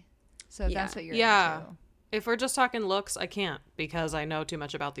energy. So if that's what you're Yeah. into. If we're just talking looks, I can't because I know too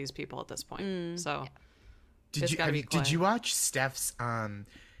much about these people at this point. So Did It's you gotta be did Klay. you watch Steph's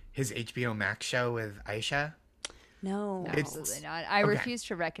his HBO Max show with Aisha? No. Absolutely not. I okay. refuse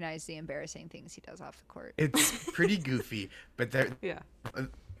to recognize the embarrassing things he does off the court. It's pretty goofy, but there yeah.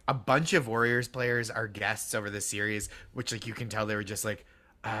 a bunch of Warriors players are guests over the series, which like you can tell they were just like,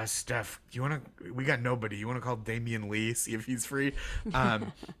 Steph, do you want to? We got nobody. You want to call Damian Lee, see if he's free?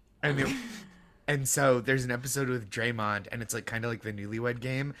 And so there's an episode with Draymond, and it's like kind of like the Newlywed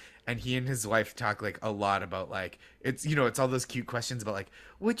Game, and he and his wife talk like a lot about like it's it's all those cute questions about like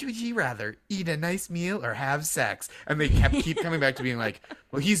which would you rather eat a nice meal or have sex, and they keep coming back to being like,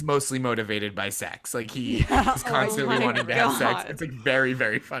 well, he's mostly motivated by sex, like he is constantly my wanting to have sex. God. It's like very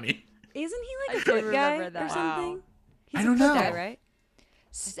very funny. Isn't he I like a do foot guy remember or that. something? Wow. He's I a don't foot know. guy, right?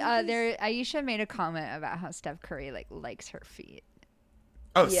 Aisha made a comment about how Steph Curry likes her feet.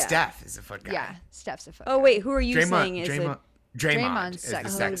 Oh, Yeah. Steph is a foot guy. Yeah, Steph's a foot. Oh guy. wait, who are you saying is Draymond Draymond's is the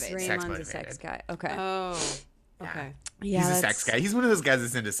sex sex motivated. sex Draymond's a motivated. sex guy. Okay. Oh. Okay. Yeah, He's a that's- sex guy. He's one of those guys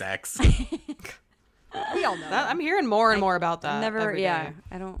that's into sex. We all know. That, I'm hearing more and more about that. Never, every yeah. day.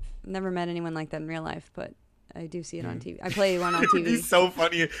 I don't never met anyone like that in real life, but I do see it on TV. I play one on It'd be TV. so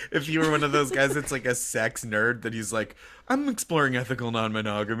funny if you were one of those guys that's like a sex nerd that he's like, I'm exploring ethical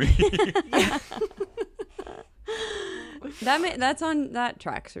non-monogamy. That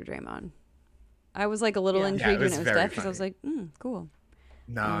tracks for Draymond. I was like a little Yeah. Yeah, it intrigued was when it was very Steph because I was funny. like, cool.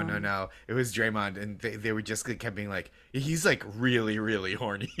 No. It was Draymond, and they were just kept being like, he's like really, really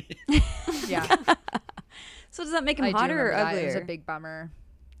horny. Yeah. So does that make him I do hotter or remember that. It was uglier? a big bummer.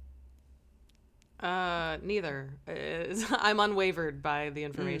 Neither. I'm unwavered by the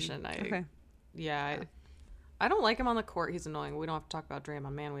information. Okay. I don't like him on the court. He's annoying. We don't have to talk about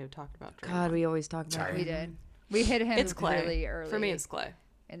Draymond. Man, we have talked about Draymond. God, we always talk about Sorry. We it. did. We hit him It's Clay. really early. For me, it's Clay.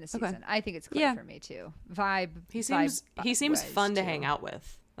 in the season. I think it's Clay Yeah. for me too. Vibe. He seems vibe-wise, fun to too. hang out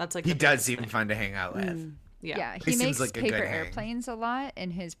with. That's like He the does biggest seem thing. fun to hang out with. Yeah. Yeah, He he seems makes like a paper good hang. airplanes a lot in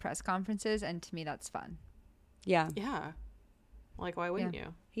his press conferences, and to me, that's fun. Yeah. Yeah. Like, why wouldn't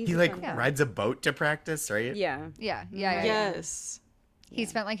you? He's He a like fun guy. rides a boat to practice, right? Yeah. Yeah. Yes. He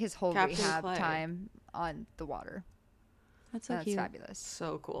spent like his whole Captain rehab Clay. time on the water. That's so That's cute. fabulous.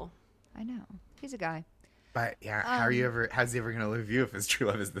 So cool. I know. He's a guy. But yeah, how's he ever gonna live you if his true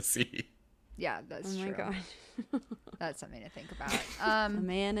love is the sea? Yeah, that's Oh my true. god. That's something to think about. A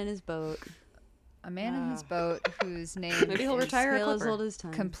man in his boat. A man in his boat whose name Maybe he'll is retire a Still as Clipper. old as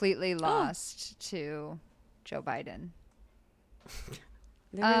time. completely lost to Joe Biden.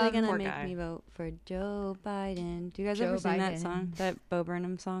 They're really gonna poor make guy. me vote for Joe Biden. Do you guys Joe ever sing that Biden. song? That Bo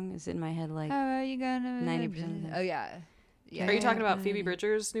Burnham song is in my head like How are you gonna 90% of Oh yeah. Yeah. Are you talking about Phoebe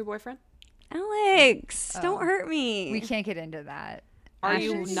Bridgers' new boyfriend? Alex, Oh. don't hurt me. We can't get into that. Are Ash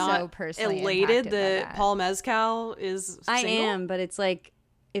you is not so personally elated impacted by that Paul Mezcal is I single? am, but it's like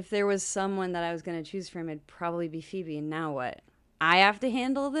if there was someone that I was gonna choose from, it'd probably be Phoebe. And now what? I have to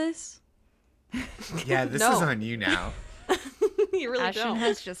handle this. Yeah, this No. is on you now. You really Ashton don't.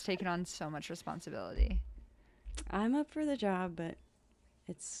 has just taken on so much responsibility. I'm up for the job, but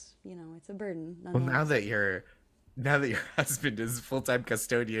it's it's a burden. Well, nonetheless. now that your husband is full-time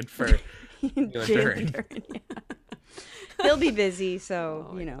custodian for James Duran. Duran, yeah. He'll be busy, so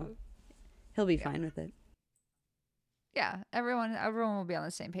Oh my God. he'll be fine with it. Yeah, everyone will be on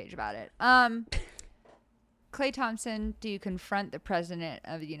the same page about it. Clay Thompson, do you confront the president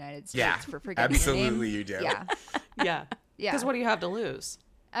of the United States Yeah, for forgetting your name? absolutely you do. Yeah. Yeah. Yeah. Because what do you have to lose?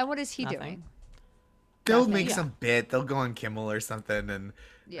 And what is he Nothing. doing? They'll Nothing. make Yeah. some bit. They'll go on Kimmel or something, and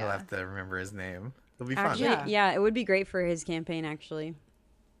he'll Yeah. have to remember his name. It'll be fun. Actually, Yeah. yeah, it would be great for his campaign. Actually,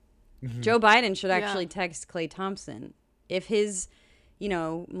 Mm-hmm. Joe Biden should Yeah. actually text Clay Thompson if his,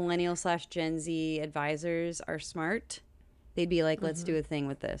 millennial / Gen Z advisors are smart. They'd be like, "Let's do a thing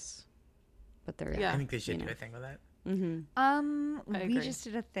with this," but they're Yeah. I think they should You do know. a thing with that. We agree. just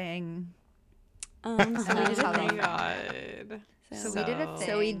did a thing. So we we did did a a thing. thing. God. So we did a thing.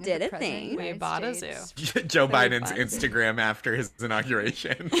 So we with did the a President of thing. the We United bought a States. zoo. Joe Very Biden's fun. Instagram after his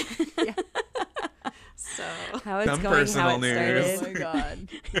inauguration. So. How it's Some going, personal how it news. Oh my god.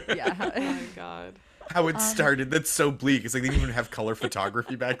 Yeah. Oh my God. How it started. That's so bleak. It's like they didn't even have color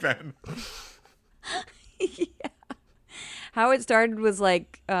photography back then. How it started was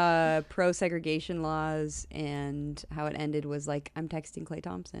like pro segregation laws, and how it ended was like I'm texting Clay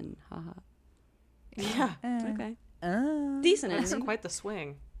Thompson. Haha. Yeah. Okay. Oh. Decent That's ending. quite the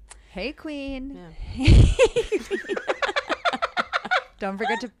swing. Hey, Queen. Yeah. Don't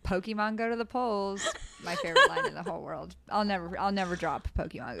forget to Pokemon go to the polls. My favorite line in the whole world. I'll never drop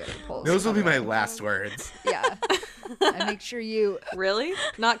Pokemon go to the polls. Those will be my last words. Yeah. And make sure you Really?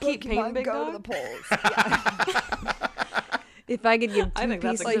 Not keep painting Pokemon Big go Dog? to the polls. Yeah. If I could give I two think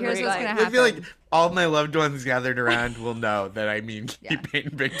that's pieces a Like, good here's what's advice. gonna I feel like happen. all my loved ones gathered around will know that I mean Yeah. keep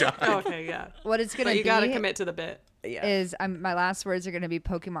painting Big Dog. Okay, yeah. What it's gonna But you be gotta commit to the bit. is my last words are gonna be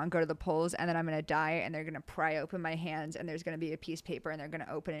Pokemon go to the polls, and then I'm gonna die, and they're gonna pry open my hands, and there's gonna be a piece of paper, and they're gonna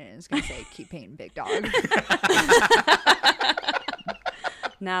open it, and it's gonna say keep painting Big Dog.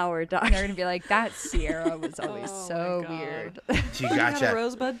 Now we're And talking. they're gonna be like, that Sierra was always Oh so my God. weird. She You got a gotcha.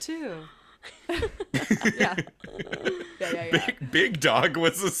 rosebud too. Yeah. Yeah. Big Dog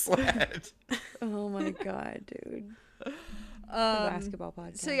was a sled. Oh my god, dude. The Um, basketball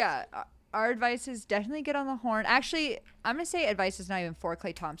podcast. So yeah, our advice is definitely get on the horn. Actually, I'm gonna say advice is not even for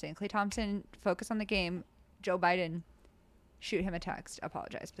Clay Thompson. Clay Thompson, focus on the game. Joe Biden, shoot him a text.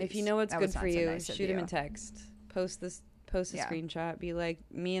 Apologize, please. If you know what's That good was not for so you, nice of shoot him you. a text. Post a Yeah. screenshot. Be like,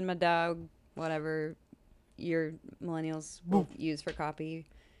 me and my dog, whatever your millennials will use for copy,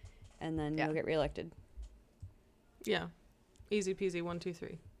 and then Yeah. you'll get reelected. Yeah. Easy peasy, 1, 2,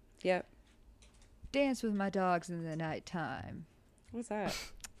 3. Yep. Dance with my dogs in the nighttime. What's that?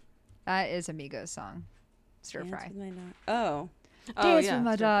 That is a Migos song. Stir Dance fry. with my dog. Oh. Dance yeah. with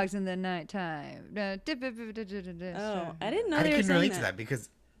my sure. dogs in the nighttime. Oh, I didn't know I they were can saying relate to that because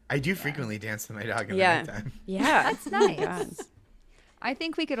I do frequently dance with my dog in Yeah. the nighttime. Yeah. That's Oh my nice. God. I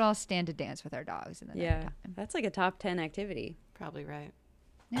think we could all stand to dance with our dogs in the Yeah. nighttime. That's like a top 10 activity. Probably right.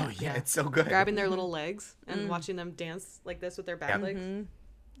 Oh yeah, it's so good. Grabbing their little legs and watching them dance like this with their back Yep. legs.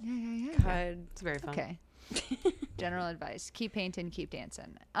 Yeah. God. It's very fun. Okay. General advice: keep painting, keep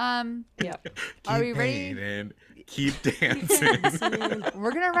dancing. Yep. Are we ready? painting, keep dancing.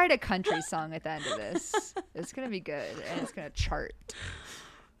 We're gonna write a country song at the end of this. It's gonna be good, and it's gonna chart.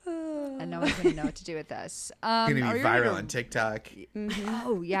 And no one's gonna know what to do with us. Gonna be are we ready viral to- on TikTok.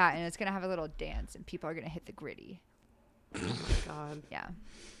 Oh yeah, and it's gonna have a little dance, and people are gonna hit the gritty. God.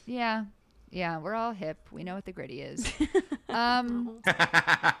 Yeah. We're all hip. We know what the gritty is.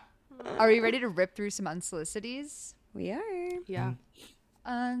 Are we ready to rip through some unsolicities? We are. Yeah.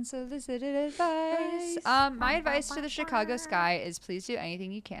 Unsolicited advice. My advice to the Chicago Sky is please do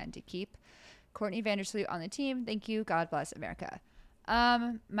anything you can to keep Courtney Vandersloot on the team. Thank you. God bless America.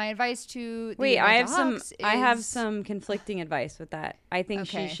 My advice to the Wait, Atlanta I Hawks have is- some conflicting advice with that. I think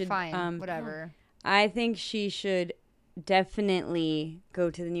Okay, she should fine, whatever. I think she should definitely go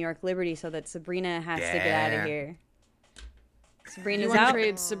to the New York Liberty so that Sabrina has to get out Yeah. of here. You Sabrina's want to out.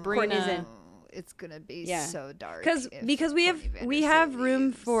 trade Sabrina? Courtney's in. It's gonna be Yeah. so dark Because if we have Courtney we have Vandersloot room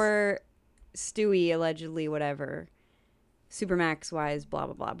leaves. for Stewie allegedly whatever, Supermax wise blah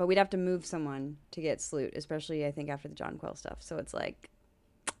blah blah. But we'd have to move someone to get Sloot, especially I think after the John Quell stuff. So it's like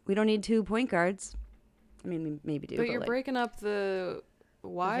we don't need 2 point guards. I mean, we maybe do. But you're like, breaking up the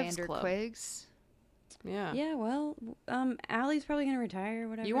wives Vander club. Quigs. Yeah. Yeah, well, Allie's probably gonna retire.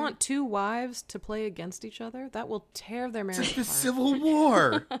 Whatever. You want 2 wives to play against each other? That will tear their marriage It's the apart. Civil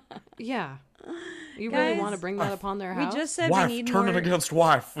War. Yeah. You really want to Guys, bring that upon their We house? just said we Wife need turning more. against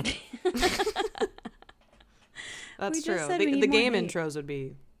wife. That's we just true. said we The need more game hate. intros would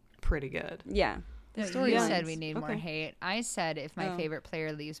be pretty good. Yeah. The The story Yeah. said we need more Okay. hate. I said if my Oh. favorite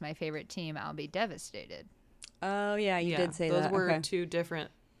player leaves my favorite team, I'll be devastated. Oh yeah, you did say those that. were Okay. 2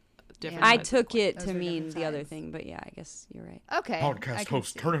 different. Yeah. I sides of the took coin. it Those to were mean different the other sides. thing, but yeah, I guess you're right. Okay. I Podcast can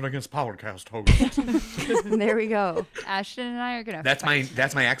host see. turning against podcast host. There we go. Ashton and I are gonna. That's my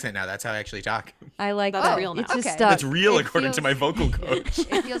fight. accent now. That's how I actually talk. I like That's that. real It now. just Okay. stuck. That's real It according to feels- my vocal coach.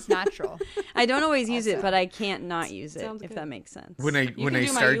 It feels natural. I don't always use it, Awesome. but I can't not use it Sounds if good. that makes sense. When I You can do my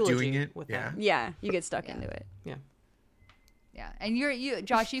start eulogy doing it, with yeah. that. Yeah, you get stuck Yeah. into it. Yeah. Yeah, and you,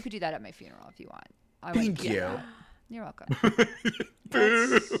 Josh, you could do that at my funeral if you want. I wouldn't Thank do you. that. You're welcome.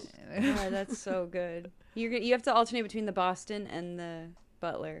 Yeah, that's so good. You have to alternate between the Boston and the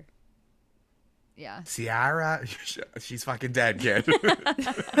Butler. Yeah. Ciara, she's fucking dead, kid.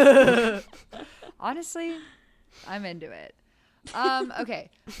 Honestly, I'm into it. Okay.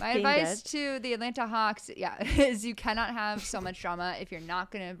 My Being advice to the Atlanta Hawks, is you cannot have so much drama if you're not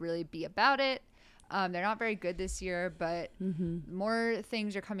going to really be about it. They're not very good this year, but more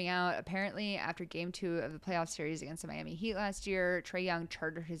things are coming out. Apparently, after Game 2 of the playoff series against the Miami Heat last year, Trae Young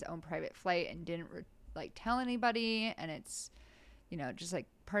chartered his own private flight and didn't tell anybody, and it's just like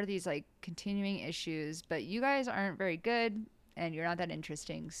part of these like continuing issues. But you guys aren't very good, and you're not that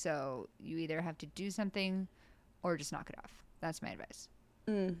interesting, so you either have to do something or just knock it off. That's my advice.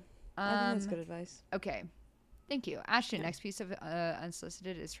 I think that's good advice. Okay, thank you, Ashton. Next piece of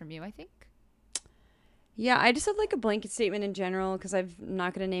unsolicited is from you, I think. Yeah, I just have like a blanket statement in general because I'm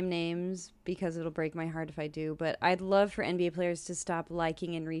not going to name names because it'll break my heart if I do. But I'd love for NBA players to stop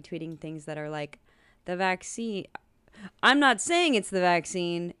liking and retweeting things that are like the vaccine. I'm not saying it's the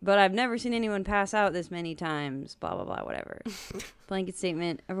vaccine, but I've never seen anyone pass out this many times. Blah, blah, blah, whatever. Blanket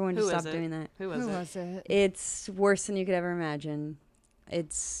statement. Everyone just Who stop is it? doing that. Who was it? it? It's worse than you could ever imagine.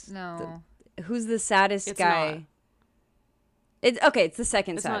 It's No. who's the saddest It's guy? not. It's okay. It's the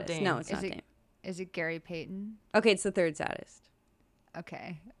second It's not saddest. Dame. No, it's Is not it- Dame. Is it Gary Payton? Okay, it's the third saddest.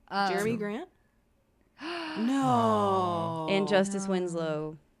 Okay. Jeremy Grant? No. And Justice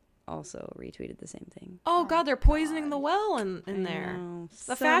Winslow also retweeted the same thing. Oh God, they're poisoning the well in I there. know. The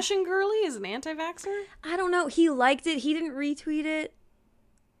So- fashion girly is an anti-vaxxer. I don't know. He liked it. He didn't retweet it.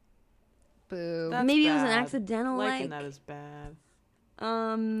 Boo. That's Maybe it was an bad. accidental Liking like. that is bad. I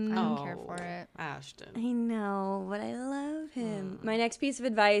don't care Oh, for it. Ashton. I know, but I love him. My next piece of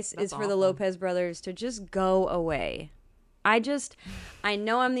advice That's is for the awful. Lopez brothers to just go away. I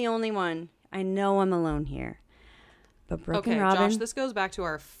know I'm the only one. I know I'm alone here. But Brooke Okay, and Robin, Josh, this goes back to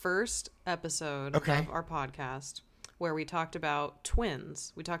our first episode Okay. of our podcast where we talked about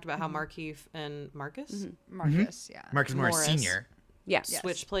twins. We talked about how Markeith and Marcus Marcus, yeah. Marcus Morris Morris. Senior. yeah. Yes,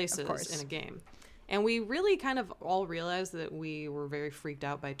 switched of places course. in a game. And we really kind of all realized that we were very freaked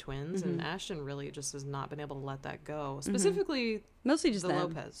out by twins, and Ashton really just has not been able to let that go. Specifically, Mostly just the them.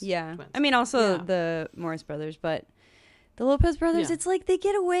 Lopez Yeah. twins. I mean, also Yeah. the Morris brothers, but the Lopez brothers, Yeah. it's like they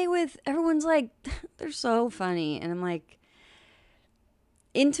get away with, everyone's like, they're so funny. And I'm like,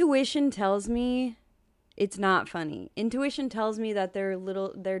 intuition tells me it's not funny. Intuition tells me that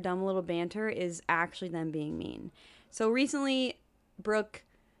their dumb little banter is actually them being mean. So recently, Brooke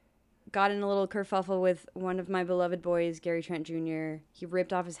got in a little kerfuffle with one of my beloved boys, Gary Trent Jr. He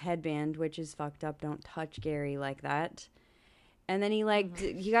ripped off his headband, which is fucked up. Don't touch Gary like that. And then he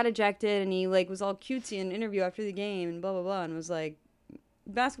he got ejected, and he was all cutesy in an interview after the game and blah blah blah, and was like,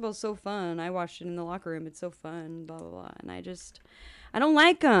 "Basketball's so fun. I watched it in the locker room. It's so fun." Blah blah blah. And I don't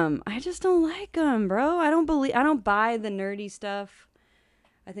like him. I just don't like him, bro. I don't buy the nerdy stuff.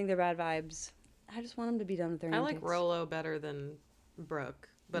 I think they're bad vibes. I just want them to be done with their. I like antics. Rolo better than Brooke,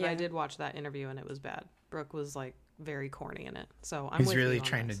 but Yeah. I did watch that interview and it was bad. Brooke was like very corny in it, so I'm. He's with you really on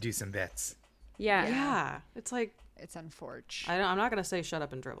trying this. to do some bits. Yeah. Yeah, it's like It's unfortunate. I'm not gonna say shut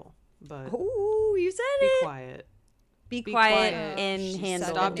up and dribble, but Oh, you said be it. quiet. Be Be quiet quiet. and She handle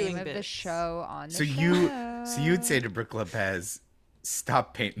said Stop the it. doing name of the bits. show on the So show. you'd say to Brooke Lopez,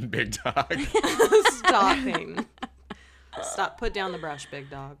 "Stop painting Big Dog." Stop painting. Stop. Put down the brush, big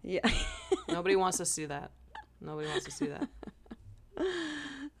dog. Yeah. Nobody wants to see that. Nobody wants to see that.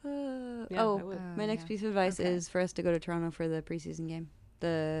 Yeah, I would. My next piece of advice is for us to go to Toronto for the preseason game.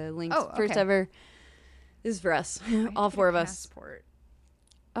 The Lynx Oh, first okay. ever. This is for us, I have all to four get of a us. passport.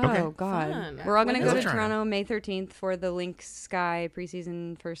 Oh Okay. God, Fun. we're all gonna When go is to it? Toronto May 13th for the Lynx Sky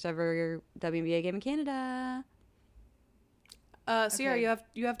preseason first ever WNBA game in Canada. Sierra, Okay.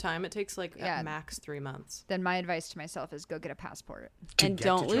 you have time. It takes like Yeah. at max 3 months. Then my advice to myself is go get a passport. To And get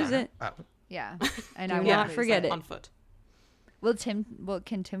don't to lose Toronto. it. Oh. Yeah, and Do I will not lose forget that. it. On foot.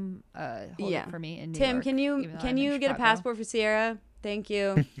 Can Tim hold Yeah. it for me in New Tim, York, can you even though I'm in get a Chicago? passport for Sierra? Thank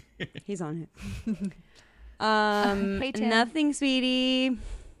you. He's on it. Hey, Tim. Nothing, sweetie.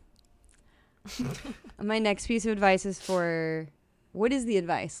 My next piece of advice is for what is the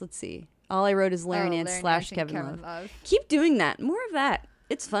advice? Let's see. All I wrote is Larry Oh, Nance Larry slash Nance and Kevin Love. Keep doing that. More of that.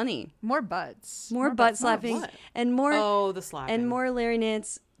 It's funny. More butts. More butt slapping what? and more Oh, the slapping. and more Larry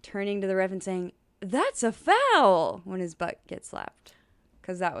Nance turning to the ref and saying, "That's a foul" when his butt gets slapped.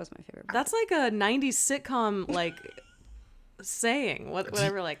 Because that was my favorite part. That's like a 90s sitcom like saying.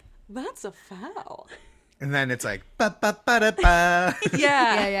 Whatever. Like that's a foul. And then it's like ba ba ba da ba.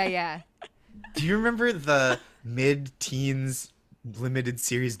 Yeah. Do you remember the mid-teens limited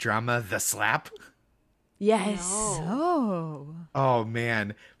series drama The Slap? Yes. Oh. Oh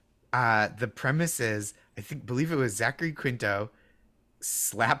man. The premise is believe it was Zachary Quinto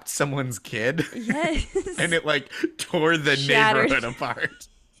slapped someone's kid Yes. and it like tore the Shattered. neighborhood apart.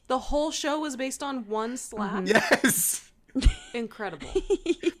 The whole show was based on one slap. Yes. Incredible.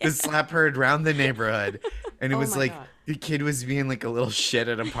 The slap heard round the neighborhood. And it Oh was my like God. the kid was being like a little shit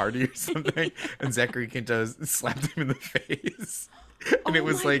at a party or something. And Zachary Quinto slapped him in the face. And it Oh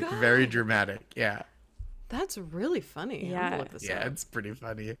was my like very God. dramatic. Yeah. That's really funny. I'm Yeah. gonna look this Yeah, up. it's pretty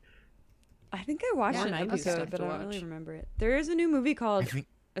funny. I think I watched More an 90s episode, stuff but to I don't really watch. remember it. There is a new movie called I think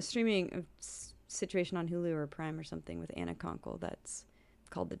a streaming situation on Hulu or Prime or something with Anna Konkle that's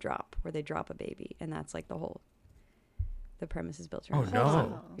called The Drop, where they drop a baby, and that's like the premise is built around. Oh, that. no.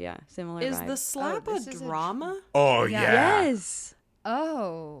 So, yeah, similar. Is vibe. the slap this a is a drama? Oh Yeah. yeah. Yes,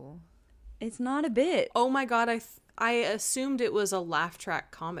 Oh. it's not a bit. Oh my God, I assumed it was a laugh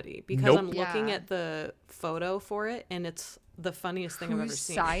track comedy because Nope. I'm looking Yeah. at the photo for it and it's the funniest thing I've ever Whose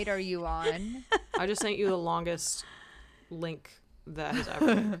seen. side are you on? I just sent you the longest link that has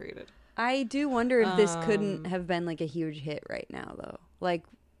ever been created. I do wonder if this Um, couldn't have been like a huge hit right now, though. Like,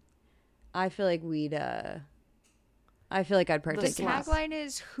 I feel like I feel like I'd The partake in this. tagline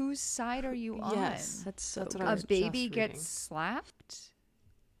is "Whose side are you on?" Yes. That's so That's what good. I A was baby just gets reading. slapped.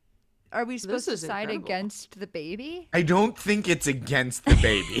 Are we supposed to is side incredible. against the baby? I don't think it's against the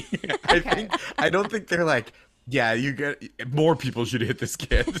baby. I don't think they're like, yeah, you get more people should hit this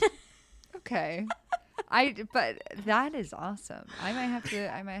kid. Okay. But that is awesome. I might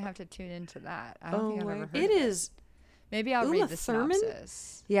have to tune into that. I don't think I've ever heard It of is Maybe I'll Uma read the Thurman?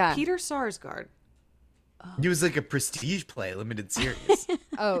 synopsis. Yeah. Peter Sarsgaard. It was like a prestige play, limited series.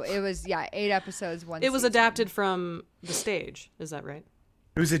 Oh, it was 8 episodes, one It was season. adapted from the stage. Is that right?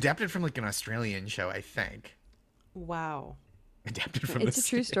 It was adapted from like an Australian show, I think. Wow. Adapted from It's the a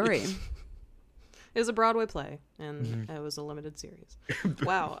true stage. story. It was a Broadway play and it was a limited series.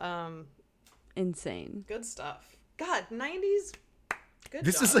 Wow. Insane. Good stuff. God, 90s. Good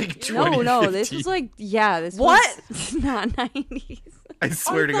This job. is like You- No, this was 2015. like this What? was not 90s. I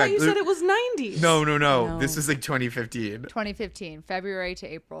swear I to thought God. you said it was 90s. No. No. This was like 2015. 2015, February to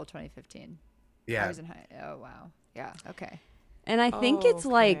April 2015. I Yeah. was in high. Oh wow. Yeah. Okay. And I think Oh, it's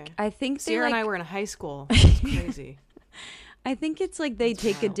like okay. I think they Sierra and I like were in high school. It's crazy. I think it's like they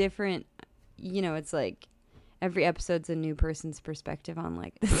take a wild. different it's like every episode's a new person's perspective on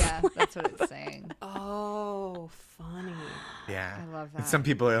like Yeah, that's what it's saying. Oh, funny. Yeah. I love And that. some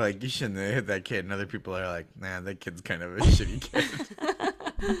people are like, you shouldn't have hit that kid. And other people are like, nah, that kid's kind of a shitty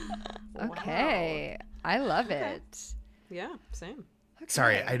kid. Okay. I love it. Yeah, same.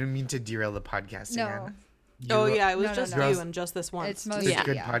 Sorry, Okay. I didn't mean to derail the podcast No. again. Oh You- yeah, it was No, just no. you and just this once. It's most- Such Yeah. a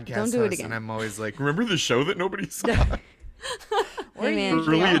good Yeah. podcast Don't do it host, again. and I'm always like, remember the show that nobody saw? Hey, man.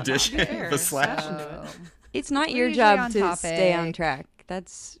 Early Yeah. edition, Fair. the Slash. So, It's not We're your usually job on to stay on topic. track.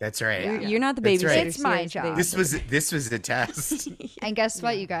 That's That's right. you're not the That's babysitter. right. It's my Sierra's the job. babysitter. This was a test. and guess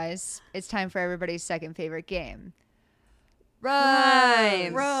what, you guys? It's time for everybody's second favorite game.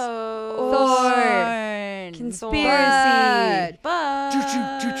 Rhymes. Rose. Thorn. Conspiracy. But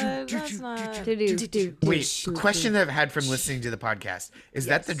Choo-choo, that's not- Do-do. Wait, a question that I've had from listening to the podcast. Is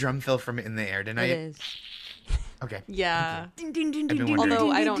that the drum fill from In the Air It tonight? is. Okay. Yeah. I've been wondering. Although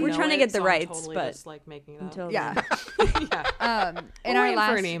I don't We're know trying to it, get the so I'm rights, totally but just like making it up. Until Yeah. yeah. In We're our waiting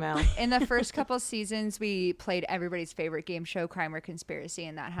last for an email. in the first couple seasons, we played everybody's favorite game show, Crime or Conspiracy,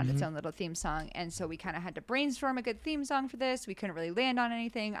 and that had its own little theme song. And so we kind of had to brainstorm a good theme song for this. We couldn't really land on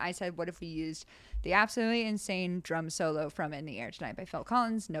anything. I said, what if we used the absolutely insane drum solo from In the Air Tonight by Phil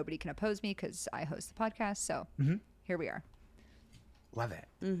Collins? Nobody can oppose me because I host the podcast. So here we are. Love it.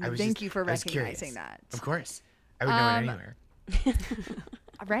 I was Thank you for I was curious. recognizing that. Of course. I would know it anywhere.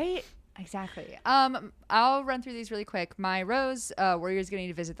 Right? Exactly. I'll run through these really quick. My rose, Warriors getting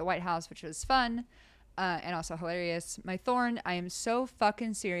to visit the White House, which was fun and also hilarious. My thorn, I am so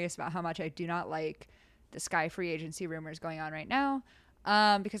fucking serious about how much I do not like the Sky free agency rumors going on right now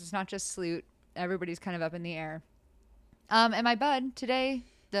because it's not just Sloot. Everybody's kind of up in the air. And my bud, today,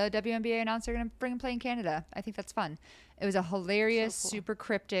 the WNBA announced they're going to bring him play in Canada. I think that's fun. It was a hilarious, super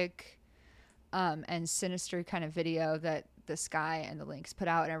cryptic and sinister kind of video that the Sky and the Lynx put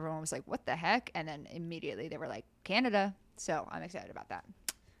out, and everyone was like, what the heck? And then immediately they were like, Canada. So I'm excited about that.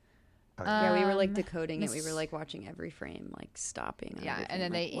 Yeah, we were like decoding it. We Miss- were like watching every frame, like stopping. on Yeah, everything, and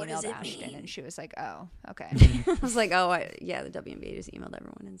then like, they what does emailed it Ashton, mean? and she was like, oh, okay. I was like, oh, yeah, the WNBA just emailed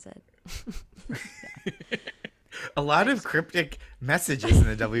everyone and said, A lot of cryptic messages in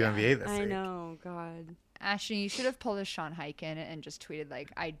the WNBA this I week. know, God. Ashton, you should have pulled a Sean Hyken and just tweeted,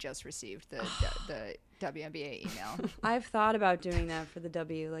 like, I just received the WNBA email. I've thought about doing that for the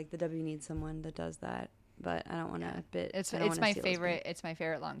W. Like, the W needs someone that does that, but I don't want to It's my favorite. It's my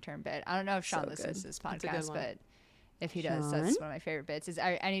favorite long term bit. I don't know if Sean So listens good. to this It's a good podcast, one. but if he does, Sean? that's one of my favorite bits. Is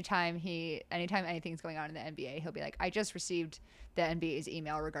anytime anything's going on in the NBA, he'll be like, "I just received the NBA's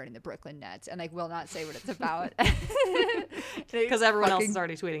email regarding the Brooklyn Nets," and like will not say what it's about Because everyone else Fucking- is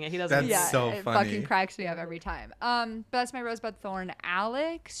already tweeting it. He doesn't. That's Yeah, so it funny. fucking cracks me up every time. But that's my rosebud thorn.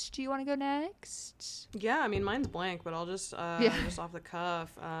 Alex, do you want to go next? Yeah, I mean mine's blank, but I'll just just off the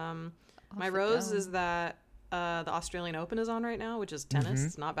cuff. My the rose dome. is that the Australian Open is on right now, which is tennis.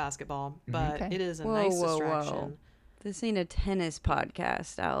 It's not basketball, but Okay. it is a Whoa, nice whoa, distraction. whoa. This ain't a tennis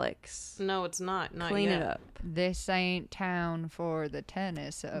podcast, Alex. No, it's not. Not Clean yet. it up. This ain't town for the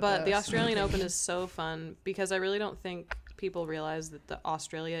tennis. Of But the us. Australian Open is so fun because I really don't think people realize that the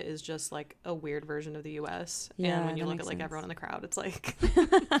Australia is just like a weird version of the U.S. Yeah, and when you that look makes at like sense. everyone in the crowd, it's like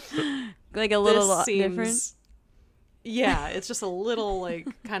Like a little this lot different. seems. Yeah, it's just a little like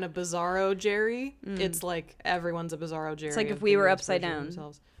kind of bizarro Jerry. It's like everyone's a bizarro Jerry. like if of we the were US upside version of down.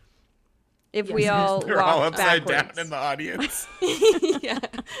 themselves. If we all They're all walked upside backwards. down in the audience. Yeah.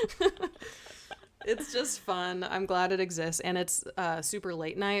 It's just fun. I'm glad it exists. And it's super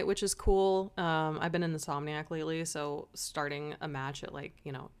late night, which is cool. I've been in Insomniac lately, so starting a match at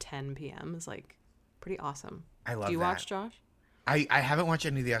 10 p.m. is like pretty awesome. I love Do you that. watch, Josh? I haven't watched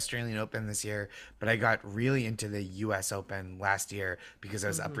any of the Australian Open this year, but I got really into the U.S. Open last year because I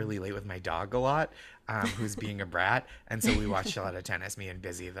was up really late with my dog a lot, who's being a brat. And so we watched a lot of tennis, me and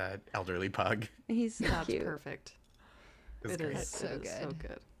Busy, the elderly pug. He's so That's cute. perfect. It was It great. is so it is so good.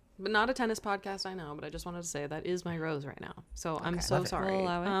 good. But not a tennis podcast, I know, but I just wanted to say that is my rose right now. So I'm so Love it. sorry. We'll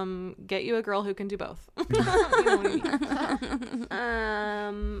allow it. Get you a girl who can do both. You know what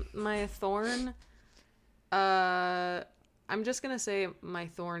I mean. My thorn. I'm just gonna say my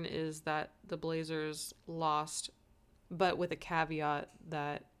thorn is that the Blazers lost, but with a caveat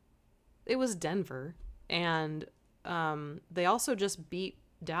that it was Denver, and they also just beat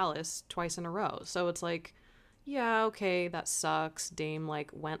Dallas twice in a row. So it's like, yeah, okay, that sucks. Dame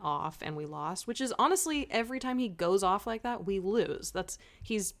went off and we lost, which is honestly every time he goes off like that, we lose.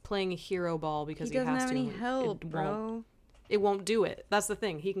 He's playing hero ball because He he, doesn't has have to. any and help, it bro. won't- It won't do it. That's the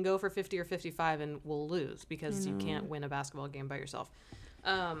thing. He can go for 50 or 55 and we'll lose because you can't win a basketball game by yourself.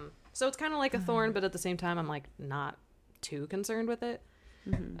 So it's kind of like a thorn, but at the same time, I'm not too concerned with it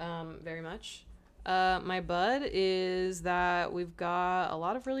very much. My bud is that we've got a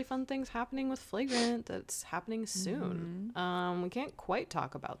lot of really fun things happening with Flagrant that's happening soon. We can't quite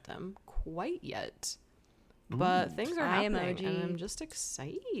talk about them quite yet, But things are Eye happening, emoji. and I'm just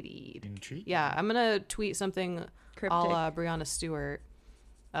excited. Intrigued. Yeah, I'm gonna tweet something a Cryptic. la Brianna Stewart.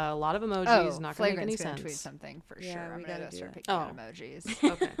 A lot of emojis, Oh, not gonna make any Flagrant's gonna tweet sense. something for Yeah, sure. we I'm gonna gotta do start that. picking Oh. out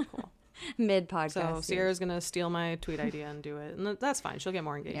emojis. Okay, cool. Mid podcast. So Sierra's gonna steal my tweet idea and do it, and that's fine. She'll get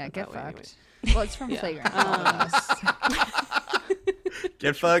more engagement. Yeah, get that way anyway. fucked. Well, it's from Yeah. Flagrant. All of us.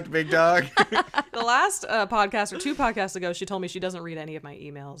 Get fucked, big dog. The last podcast or 2 podcasts ago, she told me she doesn't read any of my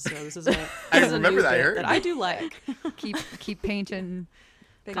emails. So this is a I this is a remember new that, I bit heard. that I do like. keep painting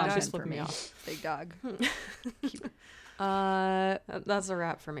Big Content content for for me me. off. Big dog. That's a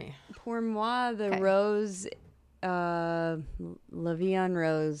wrap for me. Pour moi the Okay. rose, Le'Veon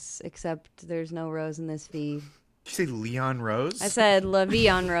Rose, except there's no rose in this feed. Did you say Leon Rose? I said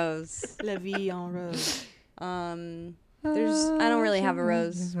Le'Veon Rose. La vie en rose. I don't really have a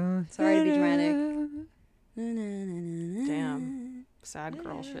rose. Sorry to be dramatic. Damn. Sad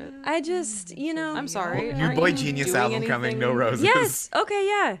girl shit. I just, I'm sorry. New Aren't Boy you Genius doing album coming, no anything- roses. Yes. Okay.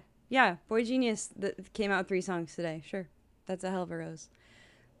 Yeah. Yeah. Boy Genius that came out with 3 songs today. Sure. That's a hell of a rose.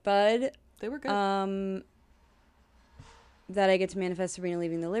 Bud. They were good. That I get to manifest Sabrina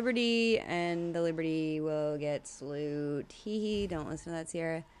leaving the Liberty, and the Liberty will get salute. Hee hee. Don't listen to that,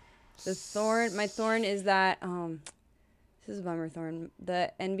 Sierra. My thorn is that this is a bummer, Thorn.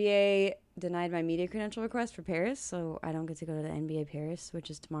 The NBA denied my media credential request for Paris, so I don't get to go to the NBA Paris, which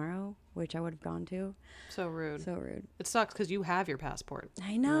is tomorrow, which I would have gone to. So rude. So rude. It sucks because you have your passport.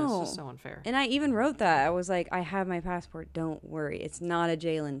 I And know. It's just so unfair. And I even wrote that. I was like, I have my passport. Don't worry. It's not a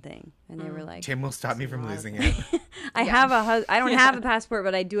Jalen thing. And they were like, Tim will stop me from losing it. I don't have a passport,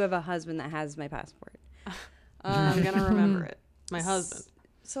 but I do have a husband that has my passport. I'm gonna remember it. My husband.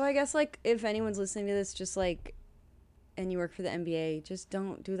 So I guess like if anyone's listening to this, just like, and you work for the NBA, just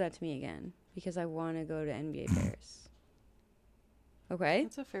don't do that to me again because I want to go to NBA Paris. Okay.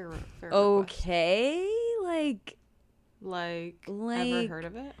 That's a fair request. Okay. Like, Like, ever Like- heard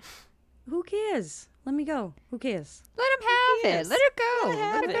of it? who cares? Let me go. Who cares? Let him have Yes. it. Let her go. Let her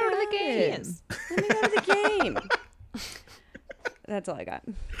Let have her go to the it. game. Yes. Let me go to the game. That's all I got.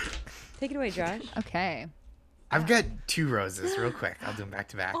 Take it away, Josh. Okay. I've got 2 roses, real quick. I'll do them back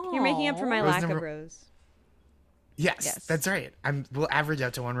to back. You're making up for my Rose lack number- of rose. Yes, that's right. We'll average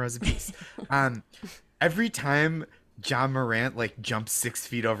out to 1 rose apiece. Every time John Morant like jumps 6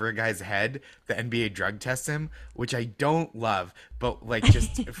 feet over a guy's head, the NBA drug tests him, which I don't love, but like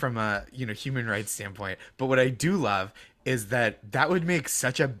just from a human rights standpoint. But what I do love is that would make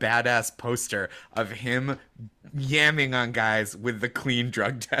such a badass poster of him yamming on guys with the clean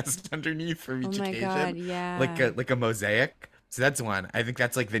drug test underneath from each my occasion, God, yeah. like a mosaic. So that's one. I think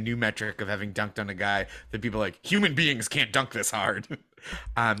that's like the new metric of having dunked on a guy that people are like, human beings can't dunk this hard.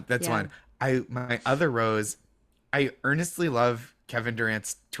 That's Yeah. one. My other rose, I earnestly love Kevin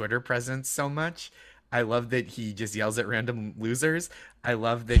Durant's Twitter presence so much. I love that he just yells at random losers. I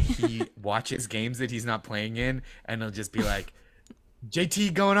love that he watches games that he's not playing in and he'll just be like,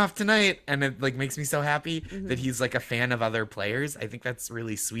 JT going off tonight, and it like makes me so happy that he's like a fan of other players. I think that's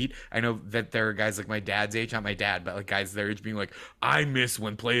really sweet. I know that there are guys like my dad's age, not my dad, but like guys their age being like, I miss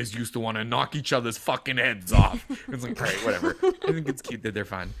when players used to want to knock each other's fucking heads off. It's like, right, whatever. I think it's cute that they're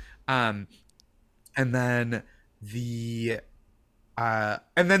fun. And then the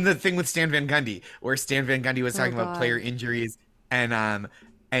thing with Stan Van Gundy, where Stan Van Gundy was talking about God. player injuries, and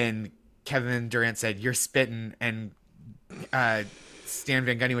Kevin Durant said, "You're spitting," and Stan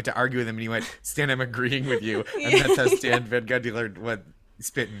Van Gundy went to argue with him, and he went, "Stan, I'm agreeing with you," and that's how Stan Van Gundy learned what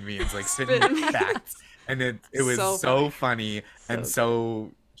spitting means, like spitting facts, and it was So so funny and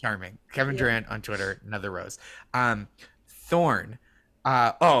so charming. Kevin Yeah. Durant on Twitter, another rose. Thorn.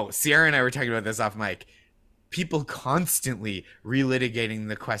 Sierra and I were talking about this off mic. People constantly relitigating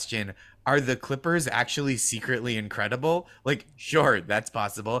the question, are the Clippers actually secretly incredible? Like, sure, that's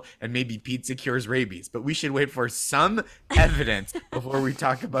possible, and maybe pizza cures rabies, but we should wait for some evidence before we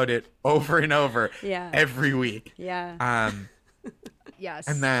talk about it over and over Yeah. every week. Yeah. Yes.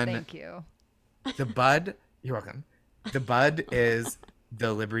 And then- thank you. The Bud, you're welcome. The Bud is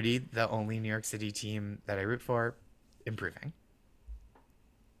the Liberty, the only New York City team that I root for, improving.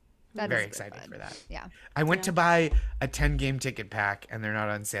 That Very is good excited fun. for that. Yeah. I went to buy a 10-game ticket pack, and they're not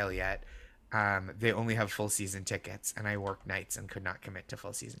on sale yet. They only have full season tickets, and I work nights and could not commit to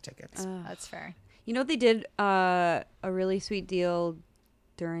full season tickets. That's fair. You know, they did a really sweet deal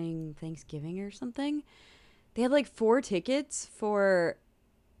during Thanksgiving or something. They had like 4 tickets for,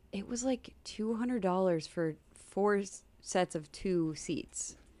 it was like $200 for 4 sets of 2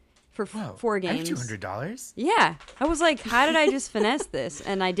 seats for Whoa, 4 I games. have $200. Yeah. I was like, how did I just finesse this?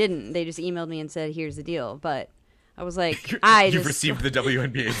 And I didn't. They just emailed me and said, here's the deal. But I was like, You've I just received the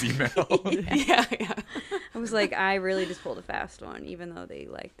WNBA's email. Yeah, yeah. I was like, I really just pulled a fast one, even though they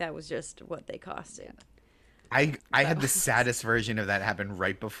that was just what they costed. I had the saddest version of that happen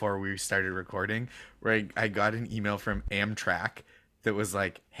right before we started recording, where I got an email from Amtrak that was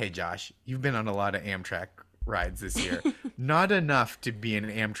like, "Hey Josh, you've been on a lot of Amtrak rides this year. Not enough to be an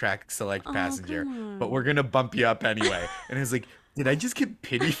Amtrak Select passenger, but we're gonna bump you up anyway." And I was like, did I just get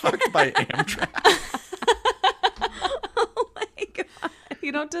pity fucked by Amtrak? Oh my god!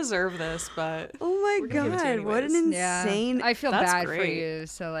 You don't deserve this, but Oh my gonna give it to you god! What an anyways. insane! I feel That's bad for great. you.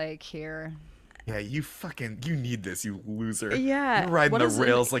 So like here. Yeah, you need this, you loser. Yeah. You're riding What the does it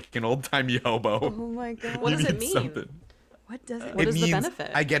rails like an old timey hobo. Oh my god! What You does it need mean? something. What does it? What It is the means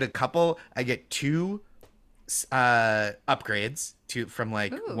benefit? I get two upgrades from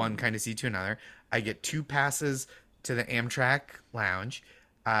like Ooh. one kind of seat to another. I get 2 passes to the Amtrak lounge.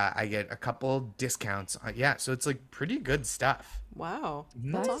 I get a couple discounts. Yeah, so it's like pretty good stuff. Wow,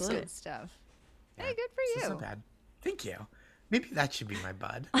 That's that's That's awesome. Good stuff. Hey, good for you. So bad. Thank you. Maybe that should be my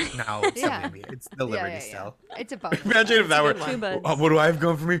bud. No, it's Yeah. not maybe. It's the Liberty still. It's a bonus. Imagine if that were. good one. Two buds. What do I have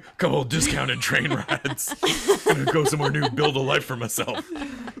going for me? Couple discounted train rides. Gonna go somewhere new, build a life for myself.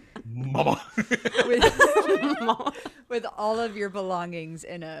 Mama. With all of your belongings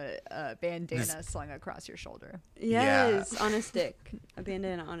in a bandana slung across your shoulder. Yes, on a stick. A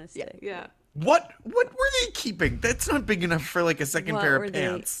bandana on a stick. Yeah. What were they keeping? That's not big enough for like a second What pair were of they?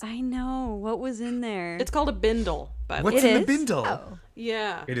 pants. I know. What was in there? It's called a bindle, by the way. What's It in is? the bindle? Oh,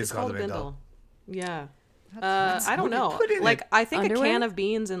 Yeah. It is it's called a bindle. Yeah. that's I don't what do you know. put in Like it? I think Underwear? a can of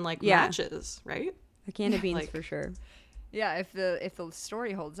beans and like Yeah. matches, right? a can of beans like- for sure. yeah. If the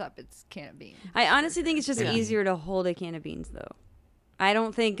story holds up, it's can of bean. I honestly think it's just Yeah. easier to hold a can of beans, though. I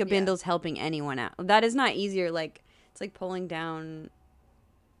don't think a bindle's helping anyone out. That is not easier. Like it's like pulling down.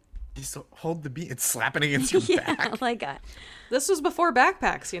 Just hold the beat. It's slapping against your Yeah, back. like This was before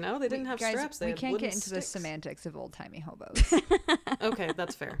backpacks, you know? They didn't have Guys, straps. They we had can't wooden get into the sticks. semantics of old timey hobos. Okay,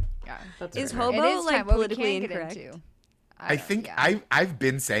 that's fair. Yeah. That's Is fair. hobo It is like time. What we politically can get incorrect? into. I think I've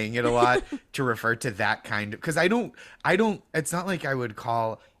been saying it a lot to refer to that kind of, because I don't it's not like I would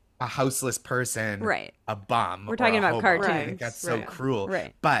call a houseless person Right. a bum. We're or talking a about hobo. I cartoons. think that's so Right. cruel.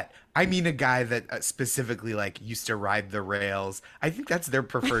 Right. But I mean a guy that specifically like used to ride the rails. I think that's their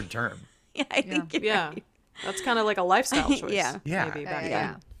preferred term. Yeah, I think you're Yeah. right. That's kind of like a lifestyle choice. Yeah. Yeah. Maybe back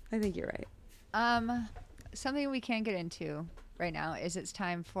Yeah. then. I think you're right. Something we can get into right now is it's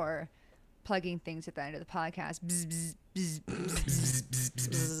time for plugging things at the end of the podcast. Bzz, bzz, bzz,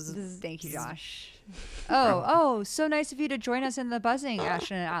 bzz. Thank you, Josh. Oh, so nice of you to join us in the buzzing,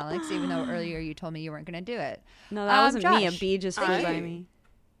 Ashton and Alex, even though earlier you told me you weren't going to do it. No, that wasn't me. A Josh. bee just flew by I- me.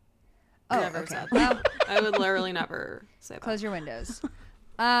 Oh, Never okay. said Well, that. I would literally never say that. close your windows.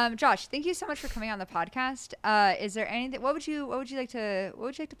 Josh, thank you so much for coming on the podcast. Is there anything? What would you like to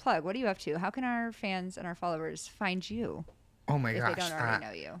plug? What are you up to? How can our fans and our followers find you Oh my if gosh. they don't already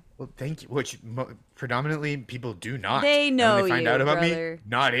know you? Well, thank you. Which predominantly people do not. They And know when they find you, out about brother. me,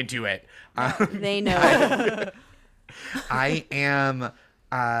 not into it. They know. I am.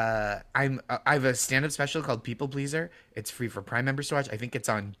 I have a stand-up special called People Pleaser. It's free for Prime members to watch. I think it's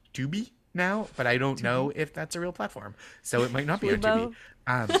on Tubi now, but I don't know if that's a real platform, so it might not be on Fubo?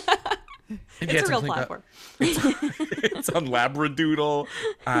 Tubi. It's a real platform. It's on Labradoodle,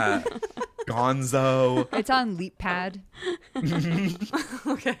 Gonzo. It's on LeapPad.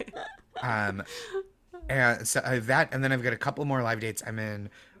 Okay. And so that, and then I've got a couple more live dates. I'm in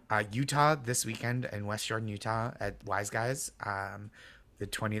Utah this weekend in West Jordan, Utah at Wise Guys, the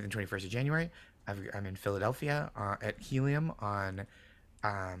 20th and 21st of January. I'm in Philadelphia at Helium on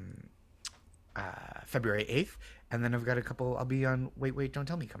February 8th. And then I've got a couple, I'll be on Wait, Don't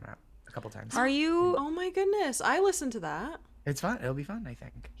Tell Me coming out a couple times. Are you Oh my goodness. I listened to that. It's fun. It'll be fun, I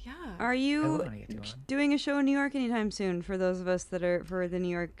think. Yeah. are I you love when I get to go on. doing a show in New York anytime soon for those of us that are for the New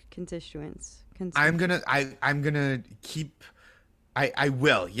York constituents? I'm gonna keep. I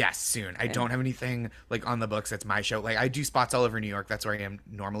will, yes, soon. I don't have anything like on the books. That's my show. Like I do spots all over New York. That's where I am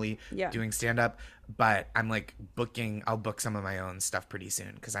normally Yeah. doing stand up. But I'm like booking. I'll book some of my own stuff pretty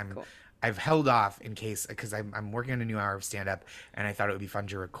soon because I've held off in case because I'm working on a new hour of stand up and I thought it would be fun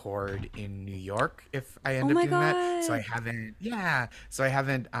to record in New York if I end Oh up my doing that. So I God. haven't. Yeah. So I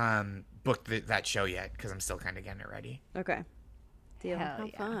haven't booked that show yet because I'm still kind of getting it ready. Okay. Deal. Hell How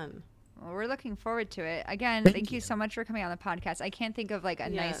yeah. fun. Well, we're looking forward to it. Again, Thank thank you you. so much for coming on the podcast. I can't think of like a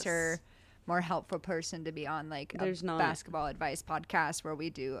nicer, more helpful person to be on like There's a not. basketball advice podcast where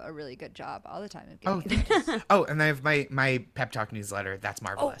we do a really good job all the time of Oh, giving thank you. Oh, and I have my pep talk newsletter. That's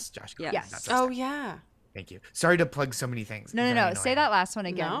marvelous, Josh. yes. Yes. That's Oh yeah. Thank you. Sorry to plug so many things. No, Very Say annoying. that last one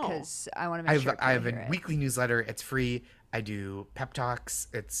again No. because I want to I make have sure I have people a hear it. weekly newsletter. It's free. I do pep talks.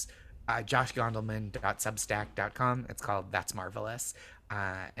 It's joshgondelman.substack.com. It's called That's Marvelous.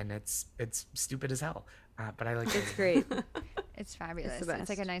 And it's stupid as hell. But I like it. It's great. It's fabulous. It's the It's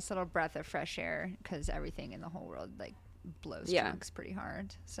like a best. nice little breath of fresh air because everything in the whole world like blows Yeah. chunks pretty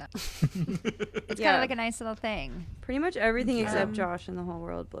hard. So it's kind Yeah. of like a nice little thing. Pretty much everything except Um, Josh in the whole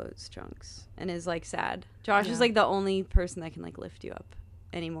world blows chunks and is like sad. Josh Yeah. is like the only person that can like lift you up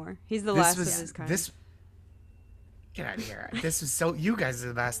anymore. He's the last of his kind. Get out of here. This was so, you guys are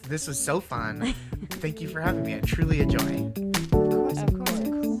the best. This was so fun. Thank you for having me. I truly enjoy. Of course.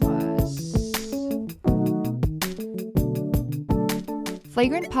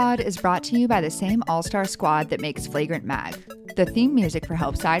 Flagrant Pod is brought to you by the same all-star squad that makes Flagrant Mag. The theme music for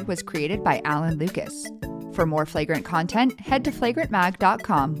Helpside was created by Alan Lucas. For more Flagrant content, head to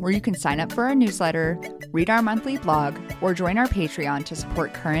flagrantmag.com where you can sign up for our newsletter, read our monthly blog, or join our Patreon to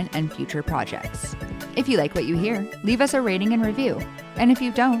support current and future projects. If you like what you hear, leave us a rating and review. And if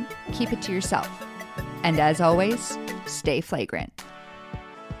you don't, keep it to yourself. And as always, stay flagrant.